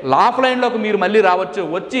ఆఫ్లైన్లోకి మీరు మళ్ళీ రావచ్చు.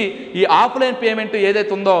 వచ్చి ఈ ఆఫ్లైన్ పేమెంట్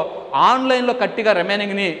ఏదైతే ఉందో ఆన్లైన్లో కట్టిగా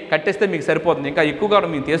రిమైనింగ్ని కట్టేస్తే మీకు సరిపోతుంది. ఇంకా ఎక్కువగా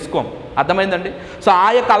మేము తీసుకోం. అర్థమైందండి? సో ఆ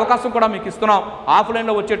యొక్క అవకాశం కూడా మీకు ఇస్తున్నాం.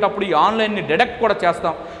 ఆఫ్లైన్లో వచ్చేటప్పుడు ఈ ఆన్లైన్ని డిడక్ట్ కూడా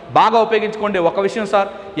చేస్తాం. బాగా ఉపయోగించుకోండి. ఒక విషయం సార్,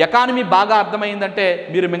 ఎకానమీ బాగా అర్థమైందంటే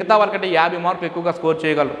మీరు మిగతా వాళ్ళకంటే 50 మార్కులు ఎక్కువగా స్కోర్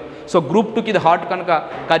చేయగలరు. సో గ్రూప్ 2కి ఇది హార్ట్ కనుక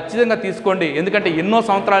ఖచ్చితంగా తీసుకోండి. ఎందుకంటే ఎన్నో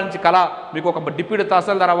సంవత్సరాల నుంచి కళ మీకు ఒక డిప్యూటీ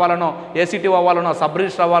తహసీల్దార్ అవ్వాలనో, ఏసీటీ అవ్వాలనో, సబ్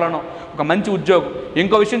రిజిస్టర్ అవ్వాలనో, ఒక మంచి ఉద్యోగం.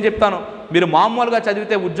 ఇంకో విషయం చెప్తాను, మీరు మామూలుగా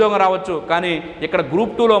చదివితే ఉద్యోగం రావచ్చు, కానీ ఇక్కడ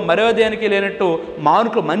గ్రూప్ 2లో మరో దేనికి లేనట్టు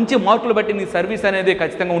మంచి మార్కులు బట్టి నీ సర్వీస్ అనేది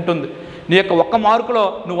ఖచ్చితంగా ఉంటుంది. నీ యొక్క 1 మార్కులో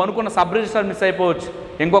నువ్వు అనుకున్న సబ్ రిజిస్టర్ మిస్ అయిపోవచ్చు,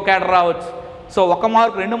 ఇంకో క్యాడర్ రావచ్చు. సో 1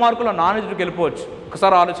 మార్కు 2 మార్కులో నాన్ ఎడ్యుకి వెళ్ళిపోవచ్చు.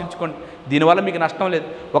 ఒకసారి ఆలోచించుకోండి. దీనివల్ల మీకు నష్టం లేదు.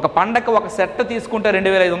 ఒక పండగ ఒక సెట్ తీసుకుంటే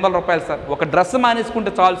 2500 రూపాయలు సార్. ఒక డ్రెస్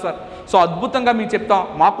మానేసుకుంటే చాలు సార్. సో అద్భుతంగా మీకు చెప్తాం.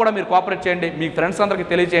 మాకు కూడా మీరు కోఆపరేట్ చేయండి, మీ ఫ్రెండ్స్ అందరికీ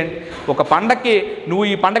తెలియజేయండి. ఒక పండగకి నువ్వు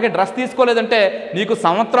ఈ పండగకి డ్రెస్ తీసుకోలేదంటే నీకు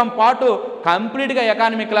సంవత్సరం పాటు కంప్లీట్గా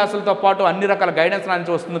ఎకానమీ క్లాసులతో పాటు అన్ని రకాల గైడెన్స్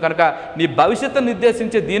నుంచి వస్తుంది కనుక నీ భవిష్యత్తును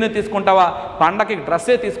నిర్దేశించే దీన్ని తీసుకుంటావా, పండగకి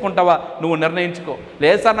డ్రెస్సే తీసుకుంటావా నువ్వు నిర్ణయించుకో.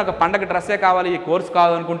 లేదు సార్ నాకు పండగ డ్రెస్సే కావాలి, ఈ కోర్స్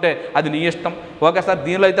కావాలనుకుంటే అది నీ ఇష్టం. ఓకే సార్,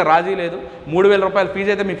 దీనిలో అయితే రాజీ లేదు. 3,000 రూపాయల ఫీజు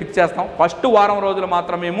అయితే మేము ఫిక్స్ చేస్తాం. ఫస్ట్ వారం రోజులు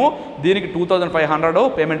మాత్రం మేము దీనికి 2,500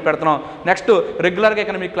 పేమెంట్ పెడుతున్నాం. నెక్స్ట్ రెగ్యులర్గా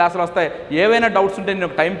ఇక్కడ మీకు క్లాసులు వస్తాయి. ఏవైనా డౌట్స్ ఉంటే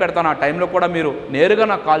నేను టైం పెడతాను, ఆ టైంలో కూడా మీరు నేరుగా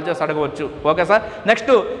నాకు కాల్ చేసి అడగవచ్చు. Okay sir.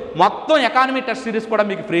 నెక్స్ట్ మొత్తం ఎకానమీ టెస్ట్ సిరీస్ కూడా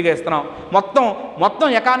మీకు ఫ్రీగా ఇస్తున్నాం. మొత్తం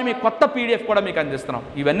ఎకానమీ కొత్త పీడిఎఫ్ కూడా మీకు అందిస్తున్నాం.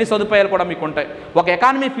 ఇవన్నీ సదుపాయాలు కూడా మీకు ఉంటాయి. ఒక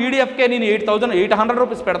ఎకానమీ పీడిఎఫ్కే నేను 8,800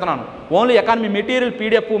 రూపీస్ పెడుతున్నాను. ఓన్లీ ఎకానమీ మెటీరియల్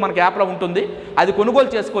పీడిఎఫ్ మనకి యాప్లో ఉంటుంది, అది కొనుగోలు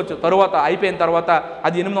చేసుకోవచ్చు. తరువాత అయిపోయిన తర్వాత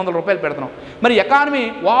అది 800 రూపాయలు పెడుతున్నాం. మరి ఎకానమీ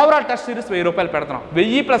ఓవరాల్ టెస్ట్ సిరీస్ 1000 రూపాయలు పెడుతున్నాం.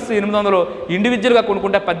 1000 ప్లస్ 800 ఇండివిజువల్గా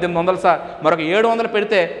కొనుక్కుంటే 1800 సార్. మరొక 700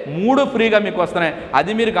 పెడితే 3 ఫ్రీగా మీకు వస్తున్నాయి.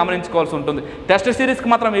 అది మీరు గమనించుకోవాల్సి ఉంటుంది. టెస్ట్ సిరీస్కి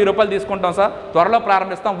మాత్రం 1000 రూపాయలు తీసుకుంటాం సార్. త్వరలో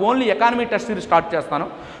ప్రారంభిస్తాం. Only economy test series start చేస్తాను.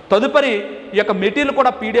 తదుపరి ఈ యొక్క మెటీరియల్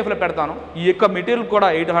కూడా పీడిఎఫ్లో పెడతాను. ఈ యొక్క మెటీరియల్ కూడా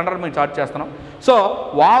 800 మేము చార్జ్ చేస్తున్నాం. సో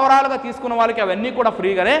ఓవరాల్గా తీసుకున్న వాళ్ళకి అవన్నీ కూడా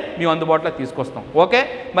ఫ్రీగానే మేము అందుబాటులో తీసుకొస్తాం. ఓకే,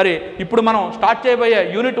 మరి ఇప్పుడు మనం స్టార్ట్ చేయబోయే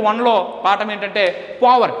యూనిట్ 1లో పాఠం ఏంటంటే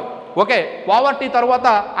పావర్టీ. ఓకే, పావర్టీ తర్వాత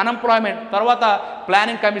అన్ఎంప్లాయ్మెంట్, తర్వాత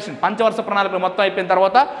ప్లానింగ్ కమిషన్, పంచవర్ష ప్రణాళికలు మొత్తం అయిపోయిన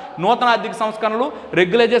తర్వాత నూతన ఆర్థిక సంస్కరణలు,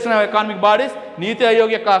 రెగ్యులేషన్ ఆఫ్ ఎకానమిక్ బాడీస్, నీతి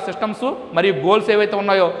ఆయోగ్ యొక్క సిస్టమ్స్ మరియు గోల్స్ ఏవైతే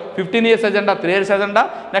ఉన్నాయో 15 years agenda, 3 years agenda,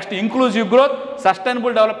 next inclusive growth,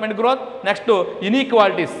 sustainable development growth, next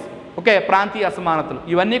inequalities, okay, ప్రాంతీయ అసమానతలు,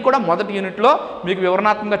 ఇవన్నీ కూడా మొదటి యూనిట్లో మీకు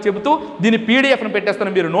వివరణాత్మకంగా చెబుతూ దీని పీడిఎఫ్ను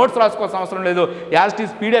పెట్టేస్తాను. మీరు నోట్స్ రాసుకోవాల్సిన అవసరం లేదు. యాజ్ ఇట్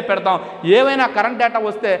ఈస్ పీడిఎఫ్ పెడతాం. ఏవైనా కరెంట్ డేటా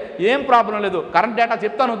వస్తే ఏం ప్రాబ్లం లేదు, కరెంట్ డేటా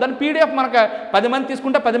చెప్తాను. దాని పీడిఎఫ్ మనకు 10 మంది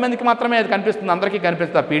తీసుకుంటే 10 మందికి మాత్రమే అది కనిపిస్తుంది, అందరికీ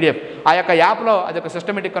కనిపిస్తుంది పీడిఎఫ్. ఆ యొక్క యాప్లో అది ఒక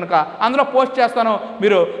సిస్టమేటిక్ కనుక అందులో పోస్ట్ చేస్తాను.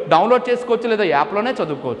 మీరు డౌన్లోడ్ చేసుకోవచ్చు లేదా యాప్లోనే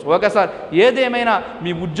చదువుకోవచ్చు. ఓకే సార్, ఏదేమైనా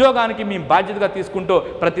మీ ఉద్యోగానికి మీ బాధ్యతగా తీసుకుంటూ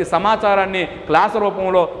ప్రతి సమాచారాన్ని క్లాస్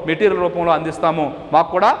రూపంలో, మెటీరియల్ రూపంలో అందిస్తాము.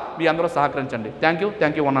 మాకు కూడా మీ అందరూ సహకరించండి.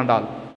 Thank you, one and all.